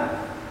Adam.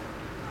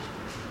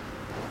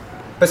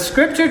 But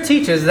Scripture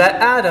teaches that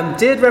Adam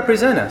did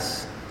represent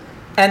us,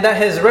 and that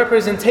his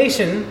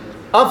representation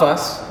of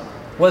us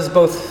was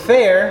both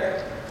fair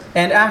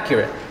and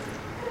accurate.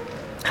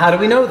 How do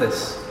we know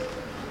this?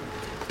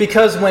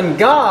 Because when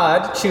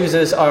God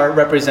chooses our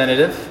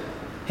representative,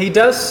 he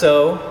does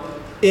so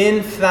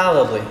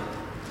infallibly.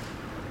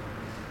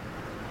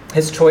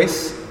 His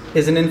choice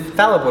is an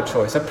infallible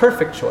choice, a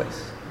perfect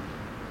choice.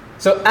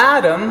 So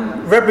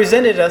Adam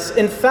represented us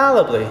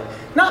infallibly,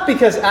 not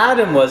because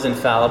Adam was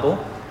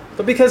infallible,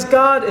 but because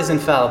God is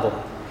infallible.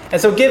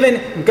 And so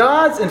given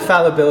God's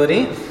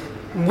infallibility,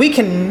 we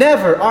can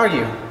never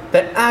argue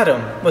that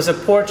Adam was a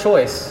poor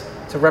choice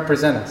to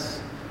represent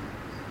us.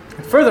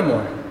 And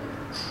furthermore,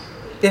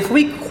 if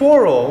we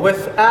quarrel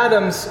with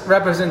Adam's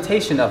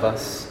representation of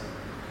us,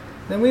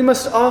 then we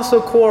must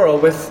also quarrel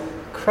with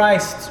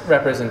Christ's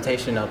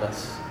representation of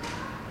us.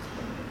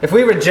 If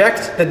we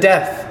reject the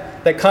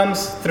death that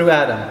comes through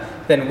Adam,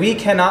 then we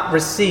cannot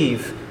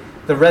receive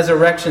the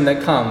resurrection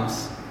that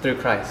comes through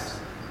Christ.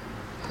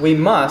 We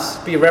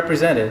must be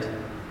represented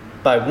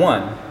by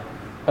one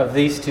of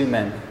these two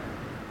men.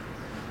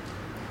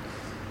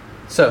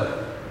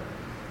 So,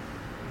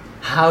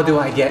 how do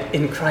I get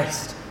in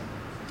Christ?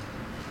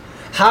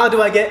 How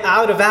do I get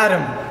out of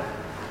Adam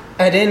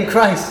and in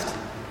Christ?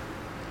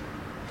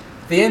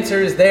 The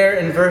answer is there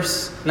in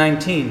verse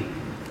 19.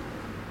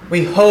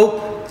 We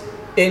hope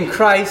in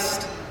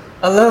Christ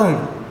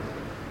alone.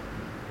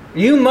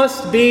 You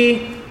must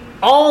be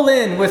all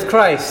in with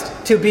Christ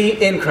to be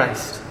in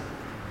Christ.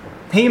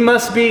 He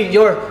must be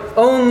your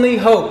only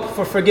hope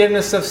for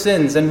forgiveness of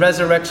sins and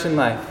resurrection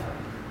life.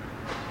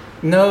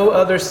 No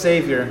other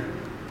Savior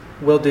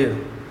will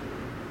do.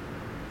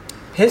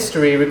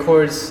 History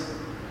records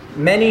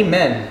many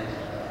men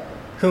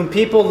whom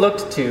people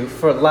looked to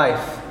for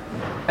life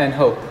and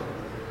hope.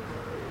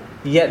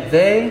 Yet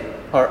they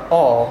are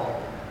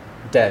all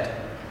dead.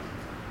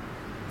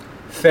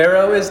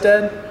 Pharaoh is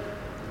dead.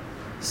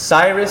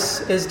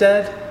 Cyrus is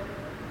dead.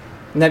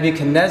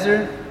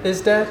 Nebuchadnezzar is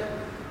dead.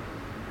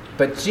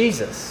 But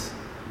Jesus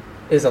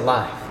is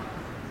alive.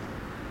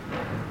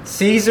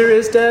 Caesar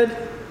is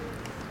dead.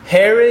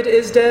 Herod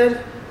is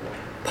dead.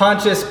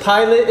 Pontius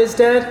Pilate is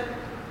dead.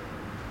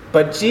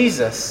 But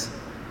Jesus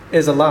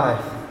is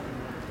alive.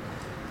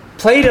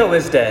 Plato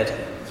is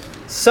dead.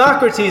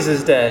 Socrates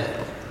is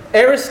dead.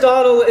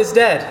 Aristotle is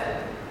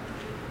dead.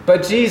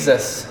 But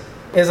Jesus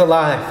is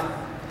alive.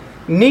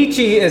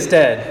 Nietzsche is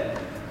dead.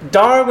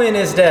 Darwin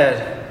is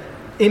dead.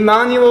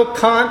 Immanuel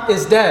Kant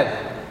is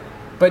dead.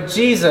 But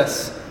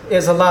Jesus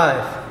is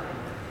alive.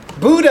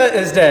 Buddha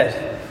is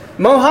dead.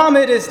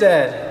 Mohammed is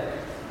dead.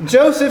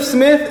 Joseph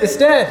Smith is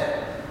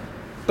dead.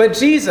 But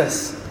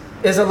Jesus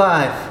is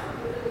alive.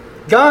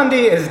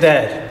 Gandhi is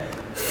dead.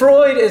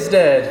 Freud is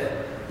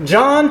dead.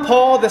 John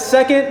Paul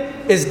II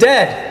is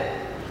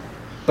dead.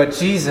 But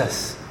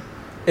Jesus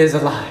is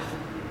alive.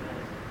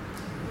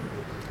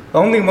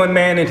 Only one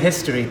man in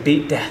history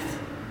beat death.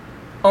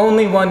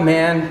 Only one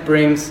man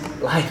brings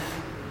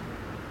life.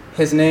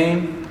 His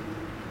name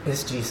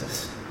is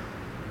Jesus.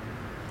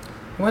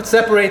 What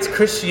separates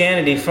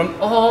Christianity from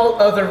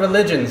all other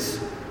religions?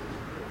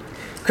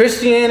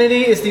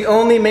 Christianity is the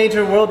only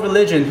major world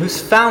religion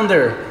whose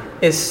founder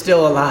is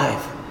still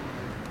alive.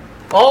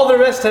 All the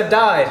rest have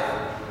died,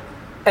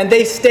 and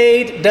they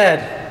stayed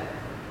dead.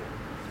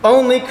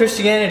 Only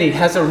Christianity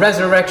has a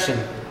resurrection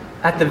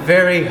at the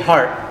very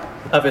heart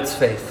of its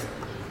faith.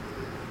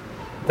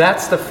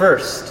 That's the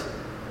first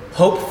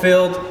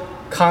hope-filled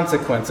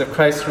consequence of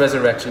Christ's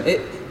resurrection.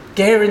 It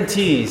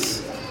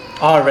guarantees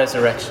our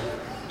resurrection.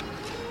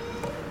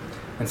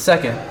 And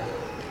second,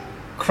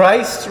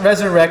 Christ's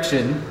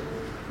resurrection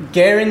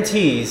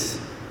guarantees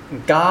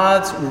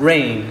God's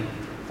reign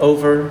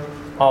over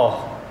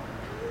all.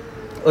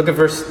 Look at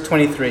verse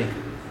 23.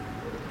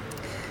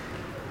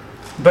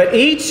 But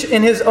each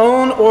in his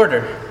own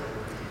order.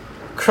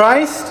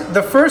 Christ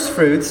the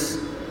firstfruits,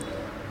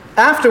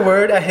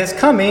 afterward at his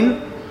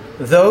coming,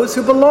 those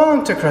who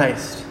belong to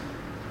Christ.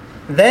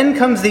 Then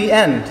comes the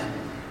end,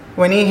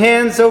 when he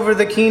hands over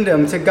the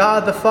kingdom to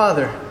God the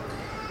Father,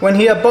 when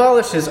he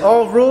abolishes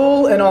all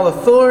rule and all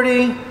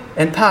authority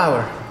and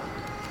power.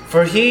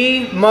 For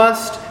he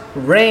must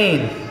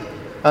reign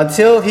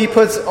until he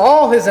puts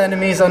all his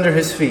enemies under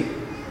his feet.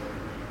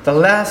 The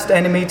last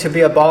enemy to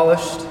be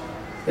abolished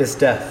is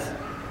death.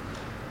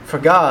 For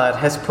God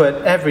has put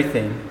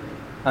everything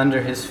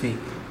under his feet.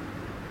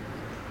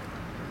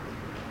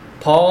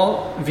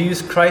 Paul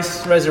views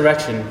Christ's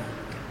resurrection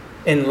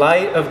in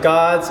light of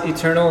God's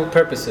eternal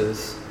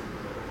purposes.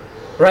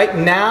 Right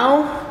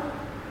now,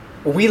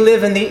 we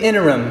live in the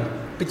interim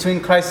between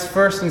Christ's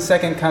first and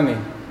second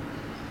coming.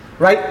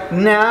 Right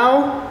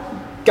now,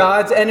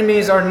 God's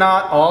enemies are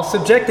not all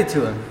subjected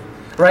to him.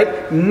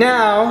 Right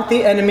now,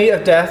 the enemy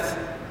of death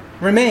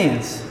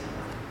remains.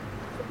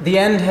 The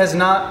end has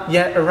not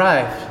yet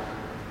arrived.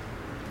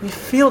 We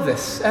feel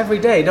this every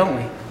day, don't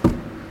we?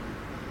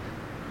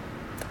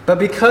 But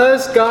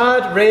because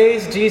God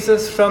raised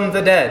Jesus from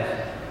the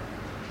dead,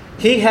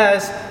 he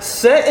has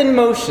set in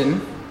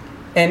motion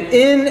an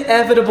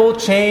inevitable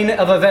chain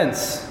of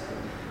events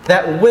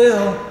that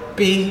will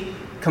be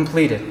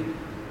completed.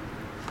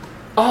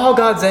 All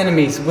God's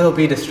enemies will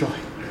be destroyed.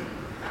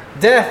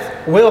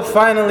 Death will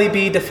finally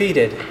be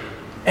defeated,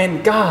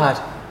 and God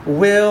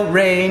will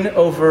reign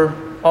over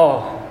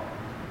all.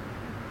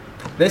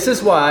 This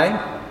is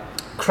why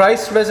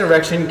Christ's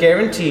resurrection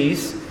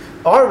guarantees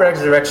our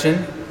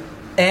resurrection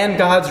and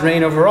God's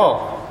reign over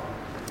all.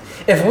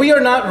 If we are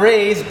not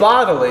raised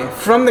bodily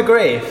from the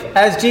grave,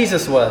 as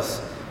Jesus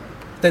was,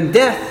 then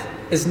death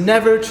is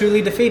never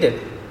truly defeated.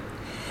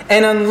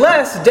 And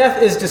unless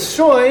death is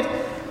destroyed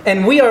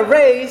and we are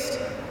raised,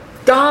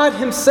 God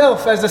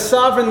himself, as the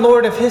sovereign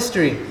Lord of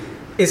history,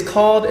 is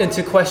called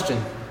into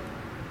question.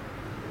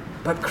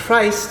 But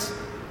Christ's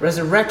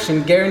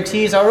resurrection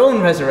guarantees our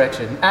own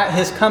resurrection at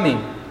his coming.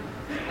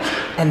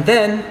 And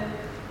then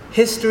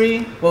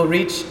history will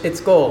reach its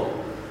goal.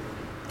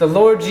 The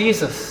Lord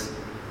Jesus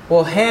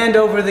will hand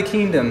over the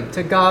kingdom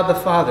to God the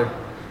Father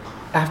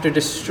after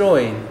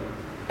destroying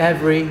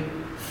every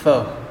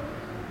foe.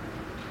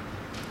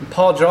 And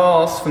Paul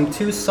draws from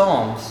 2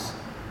 Psalms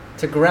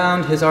to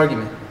ground his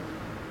argument.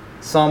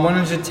 Psalm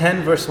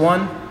 110 verse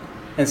 1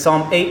 and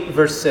Psalm 8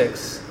 verse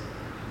 6.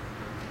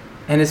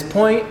 And his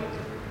point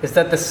is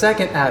that the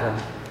second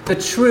Adam, the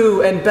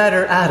true and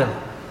better Adam,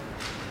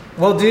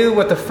 will do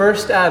what the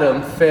first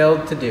Adam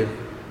failed to do.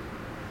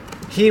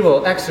 He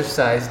will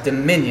exercise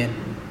dominion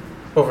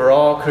over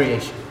all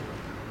creation.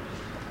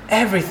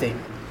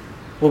 Everything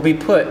will be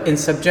put in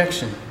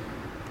subjection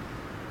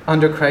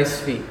under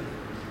Christ's feet.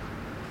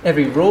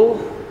 Every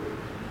rule,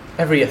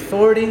 every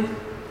authority,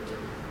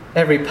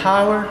 every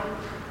power,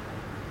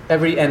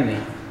 every enemy.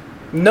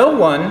 No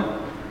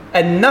one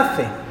and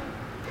nothing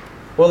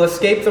will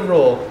escape the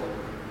rule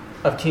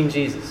of King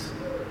Jesus.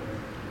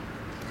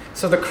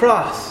 So the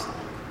cross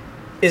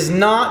is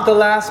not the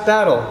last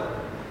battle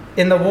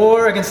in the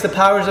war against the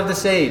powers of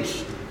this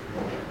age.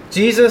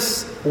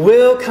 Jesus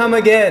will come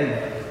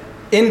again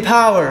in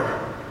power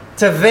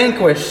to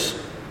vanquish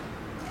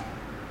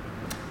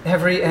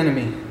every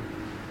enemy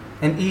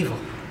and evil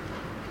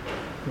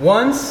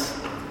once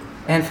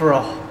and for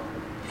all.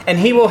 And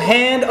he will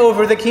hand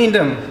over the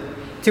kingdom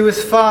to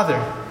his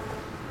Father.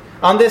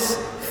 On this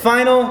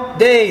final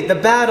day, the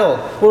battle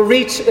will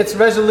reach its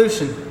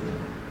resolution.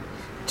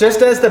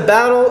 Just as the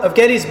Battle of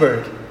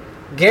Gettysburg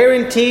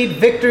guaranteed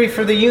victory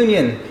for the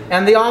Union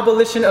and the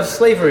abolition of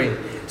slavery,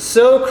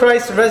 so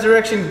Christ's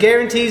resurrection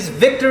guarantees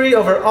victory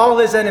over all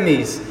his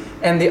enemies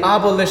and the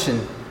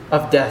abolition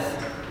of death.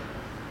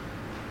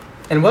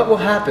 And what will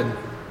happen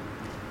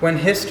when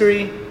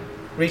history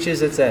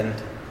reaches its end?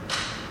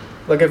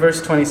 Look at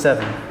verse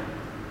 27.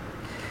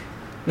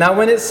 Now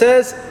when it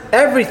says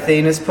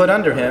everything is put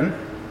under him,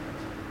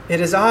 it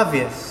is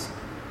obvious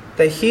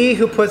that he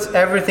who puts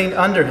everything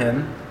under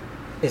him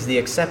is the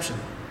exception.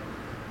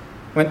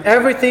 When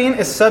everything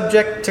is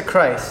subject to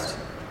Christ,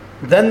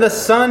 then the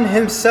Son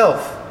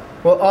himself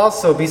will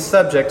also be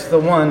subject to the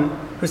one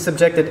who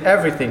subjected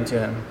everything to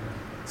him,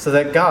 so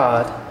that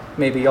God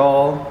may be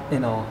all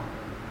in all.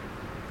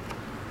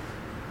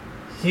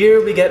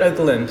 Here we get a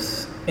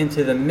glimpse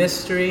into the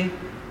mystery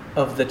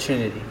of the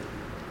Trinity.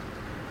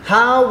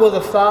 How will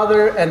the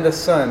Father and the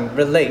Son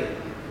relate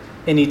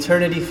in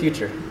eternity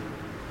future?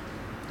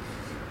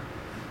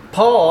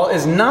 Paul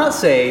is not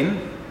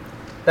saying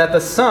that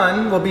the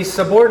Son will be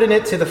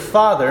subordinate to the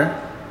Father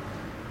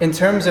in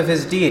terms of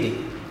his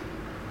deity.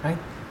 Right?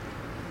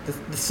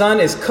 The Son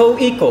is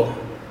co-equal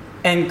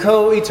and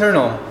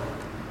co-eternal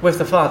with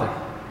the Father.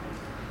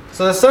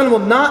 So the Son will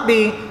not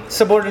be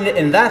subordinate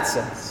in that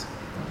sense.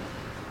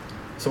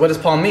 So what does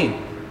Paul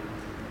mean?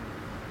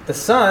 The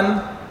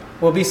Son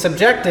will be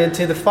subjected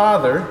to the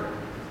Father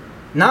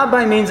not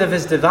by means of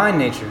his divine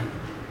nature,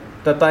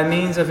 but by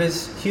means of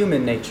his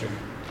human nature.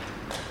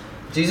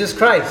 Jesus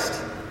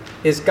Christ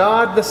is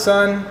God the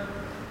Son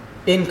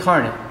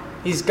incarnate.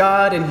 He's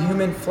God in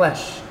human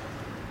flesh,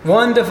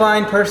 one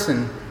divine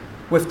person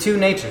with two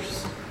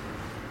natures.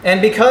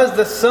 And because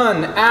the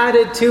Son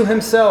added to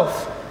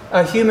himself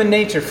a human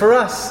nature for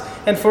us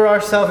and for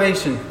our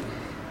salvation,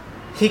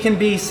 he can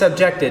be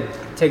subjected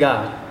to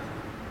God.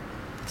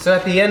 So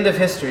at the end of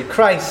history,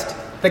 Christ,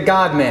 the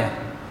God-man,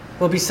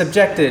 will be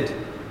subjected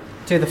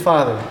to the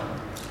Father.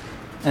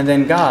 And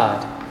then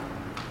God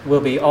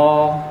will be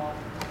all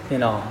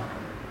in all.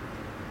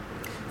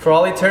 For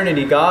all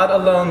eternity, God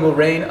alone will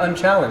reign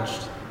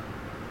unchallenged.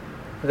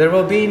 There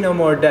will be no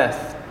more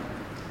death,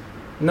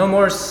 no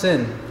more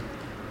sin,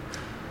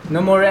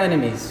 no more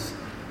enemies.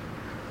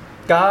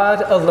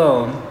 God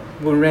alone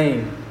will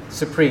reign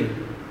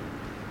supreme.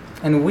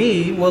 And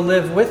we will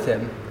live with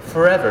him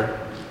forever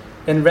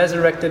in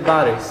resurrected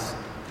bodies.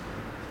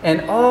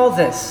 And all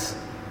this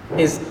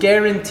is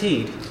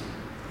guaranteed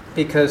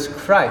because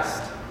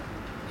Christ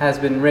has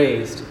been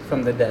raised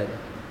from the dead.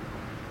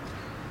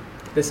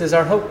 This is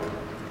our hope.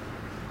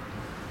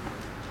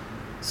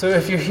 So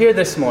if you're here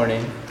this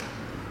morning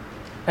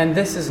and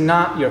this is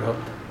not your hope,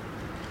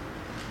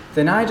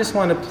 then I just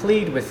want to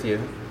plead with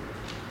you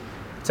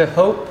to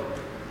hope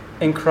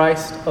in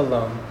Christ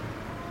alone.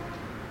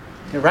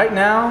 And right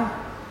now,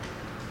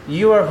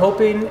 you are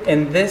hoping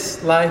in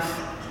this life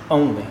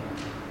only.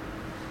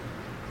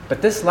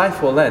 But this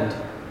life will end.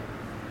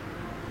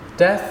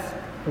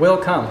 Death will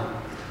come.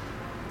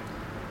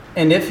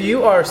 And if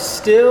you are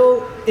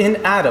still in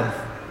Adam,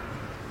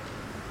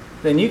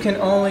 then you can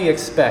only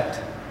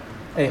expect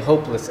a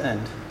hopeless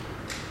end.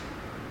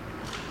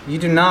 You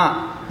do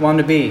not want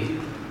to be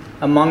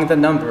among the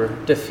number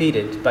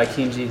defeated by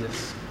King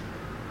Jesus.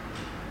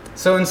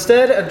 So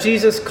instead of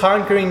Jesus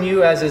conquering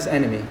you as his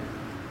enemy,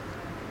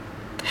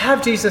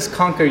 have Jesus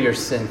conquer your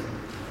sin.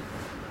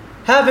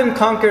 Have him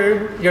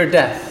conquer your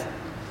death.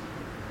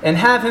 And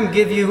have him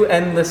give you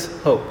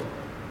endless hope.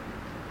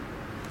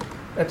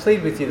 I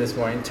plead with you this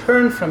morning,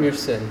 turn from your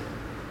sin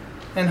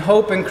and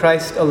hope in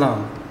Christ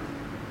alone.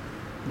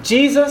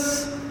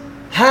 Jesus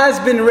has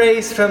been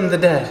raised from the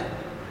dead.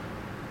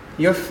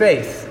 Your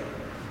faith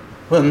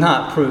will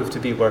not prove to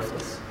be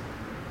worthless.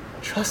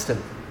 Trust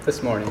him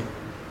this morning.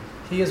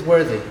 He is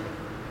worthy.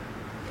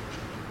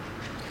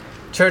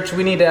 Church,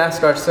 we need to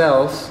ask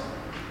ourselves,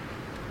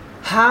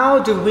 how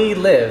do we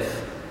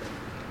live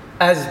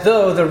as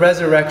though the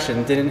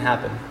resurrection didn't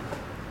happen?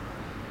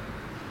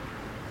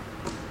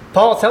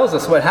 Paul tells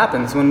us what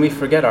happens when we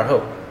forget our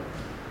hope.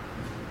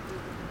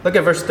 Look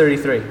at verse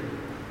 33.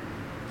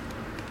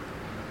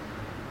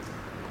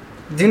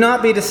 Do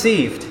not be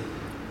deceived.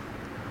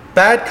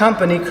 Bad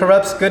company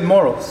corrupts good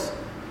morals.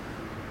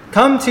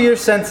 Come to your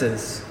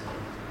senses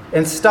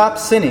and stop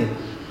sinning,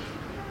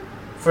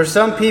 for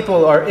some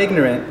people are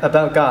ignorant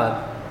about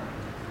God.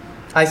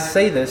 I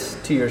say this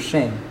to your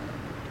shame.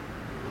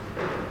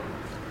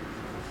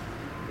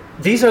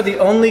 These are the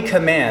only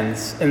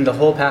commands in the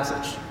whole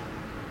passage.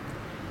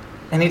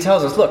 And he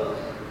tells us, look,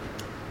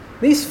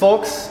 these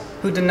folks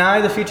who deny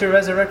the future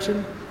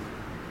resurrection,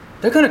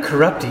 they're going to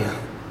corrupt you.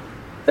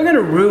 They're going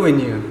to ruin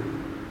you.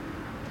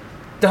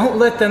 Don't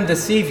let them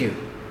deceive you.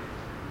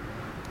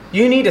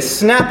 You need to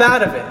snap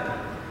out of it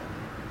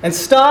and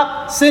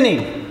stop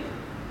sinning.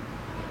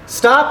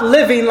 Stop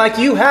living like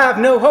you have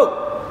no hope.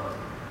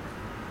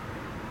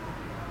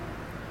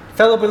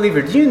 Fellow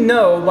believer, do you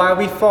know why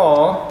we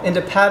fall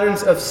into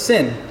patterns of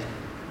sin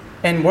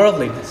and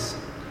worldliness?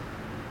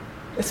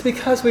 It's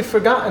because we've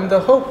forgotten the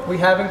hope we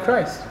have in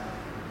Christ.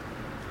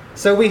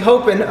 So we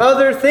hope in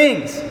other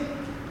things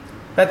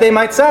that they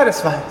might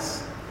satisfy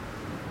us.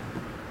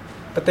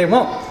 But they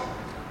won't.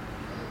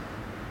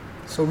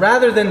 So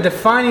rather than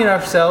defining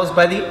ourselves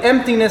by the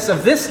emptiness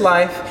of this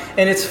life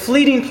and its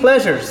fleeting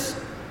pleasures,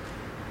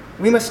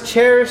 we must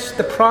cherish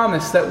the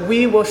promise that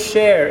we will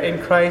share in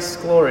Christ's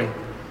glory.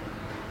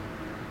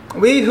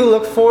 We who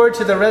look forward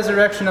to the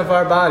resurrection of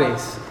our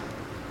bodies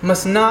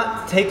must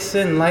not take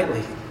sin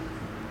lightly,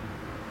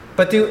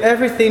 but do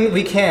everything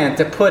we can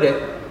to put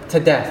it to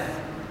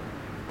death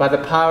by the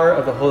power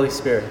of the Holy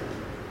Spirit.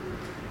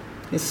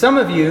 And some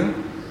of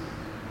you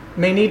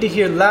may need to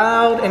hear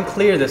loud and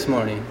clear this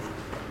morning,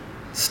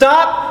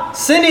 stop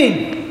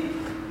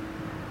sinning.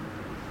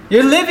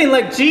 You're living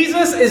like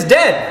Jesus is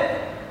dead.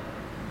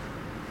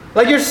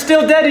 Like you're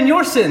still dead in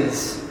your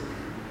sins.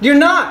 You're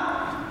not.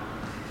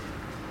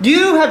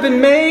 You have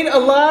been made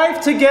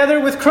alive together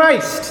with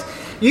Christ.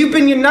 You've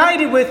been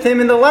united with him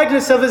in the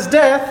likeness of his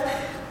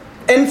death,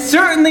 and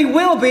certainly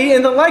will be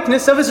in the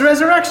likeness of his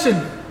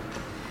resurrection.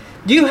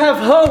 You have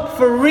hope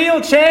for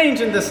real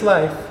change in this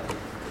life.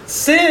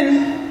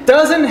 Sin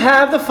doesn't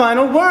have the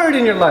final word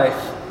in your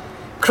life.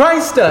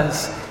 Christ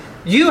does.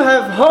 You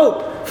have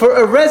hope for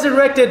a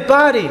resurrected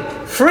body,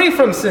 free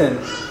from sin.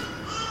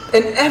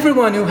 And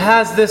everyone who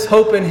has this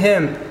hope in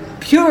him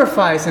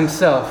purifies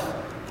himself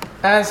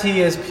as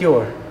he is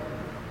pure.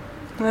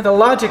 And the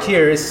logic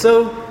here is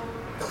so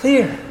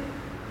clear.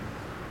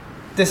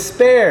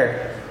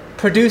 Despair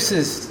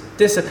produces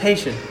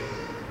dissipation,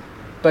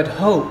 but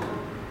hope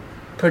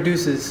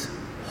produces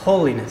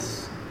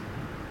holiness.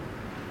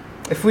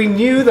 If we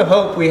knew the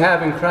hope we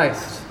have in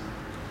Christ,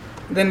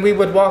 then we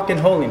would walk in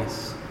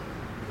holiness.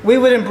 We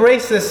would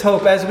embrace this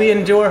hope as we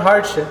endure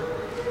hardship,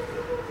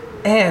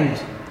 and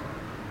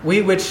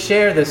we would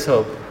share this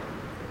hope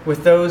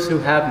with those who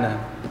have none.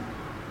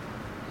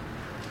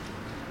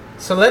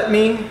 So let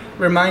me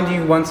remind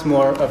you once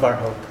more of our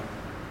hope.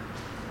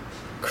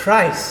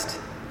 Christ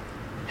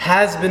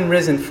has been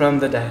risen from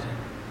the dead.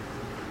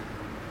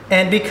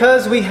 And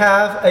because we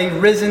have a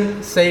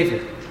risen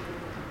Savior,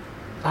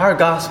 our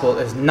gospel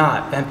is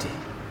not empty.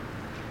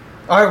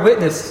 Our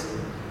witness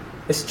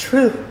is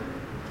true.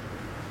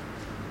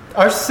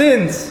 Our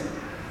sins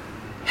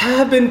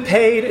have been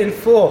paid in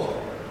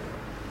full.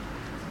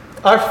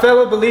 Our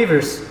fellow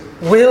believers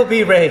will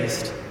be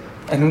raised,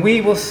 and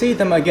we will see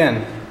them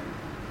again.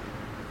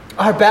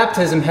 Our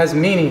baptism has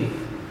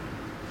meaning.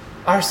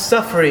 Our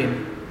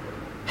suffering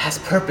has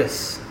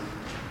purpose.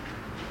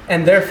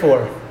 And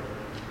therefore,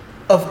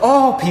 of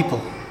all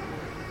people,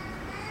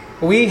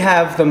 we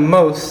have the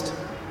most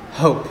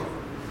hope.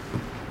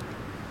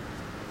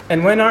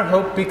 And when our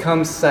hope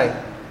becomes sight,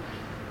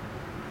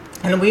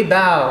 and we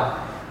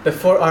bow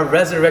before our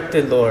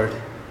resurrected Lord,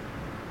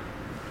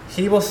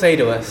 he will say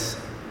to us,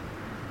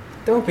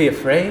 "Don't be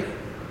afraid.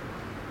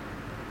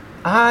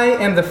 I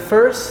am the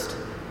first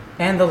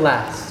and the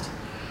last,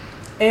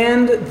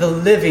 and the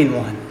living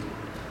one.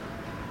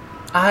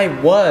 I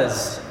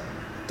was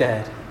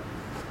dead,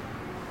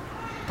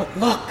 but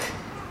look,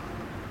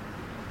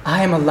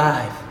 I am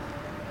alive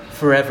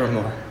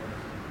forevermore."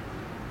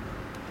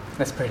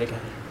 Let's pray together.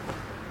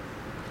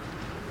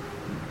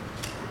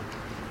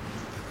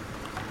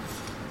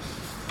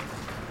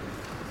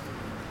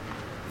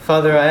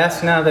 Father, I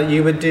ask now that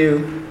you would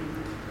do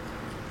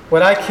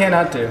what I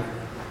cannot do.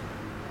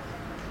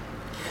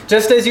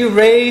 Just as you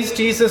raised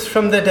Jesus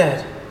from the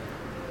dead,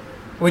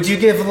 would you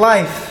give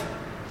life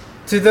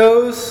to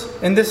those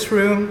in this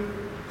room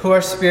who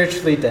are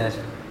spiritually dead?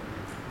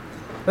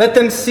 Let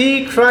them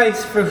see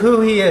Christ for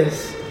who he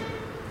is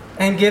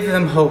and give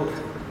them hope.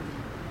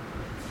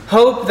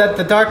 Hope that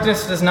the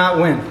darkness does not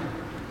win.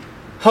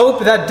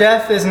 Hope that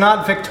death is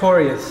not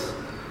victorious.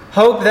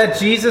 Hope that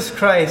Jesus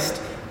Christ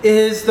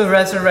is the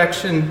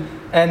resurrection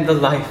and the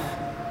life.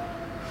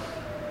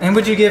 And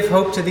would you give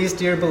hope to these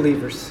dear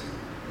believers?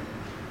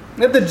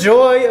 Let the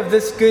joy of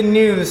this good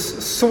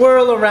news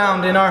swirl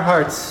around in our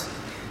hearts.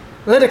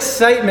 Let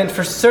excitement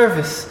for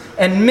service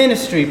and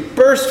ministry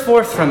burst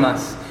forth from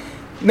us.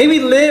 May we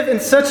live in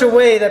such a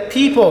way that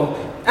people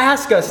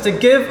ask us to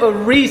give a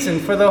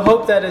reason for the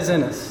hope that is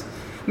in us.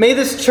 May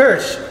this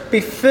church be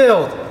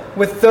filled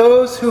with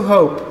those who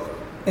hope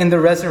in the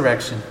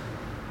resurrection.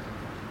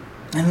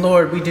 And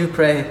Lord, we do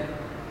pray,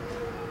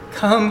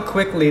 come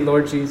quickly,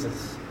 Lord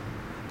Jesus.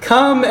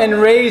 Come and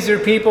raise your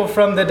people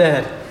from the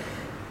dead.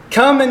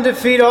 Come and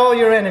defeat all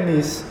your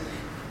enemies.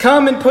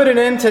 Come and put an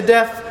end to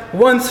death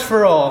once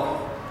for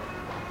all.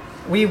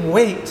 We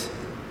wait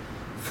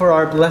for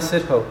our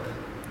blessed hope.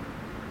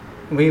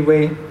 We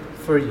wait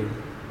for you.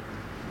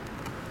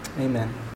 Amen.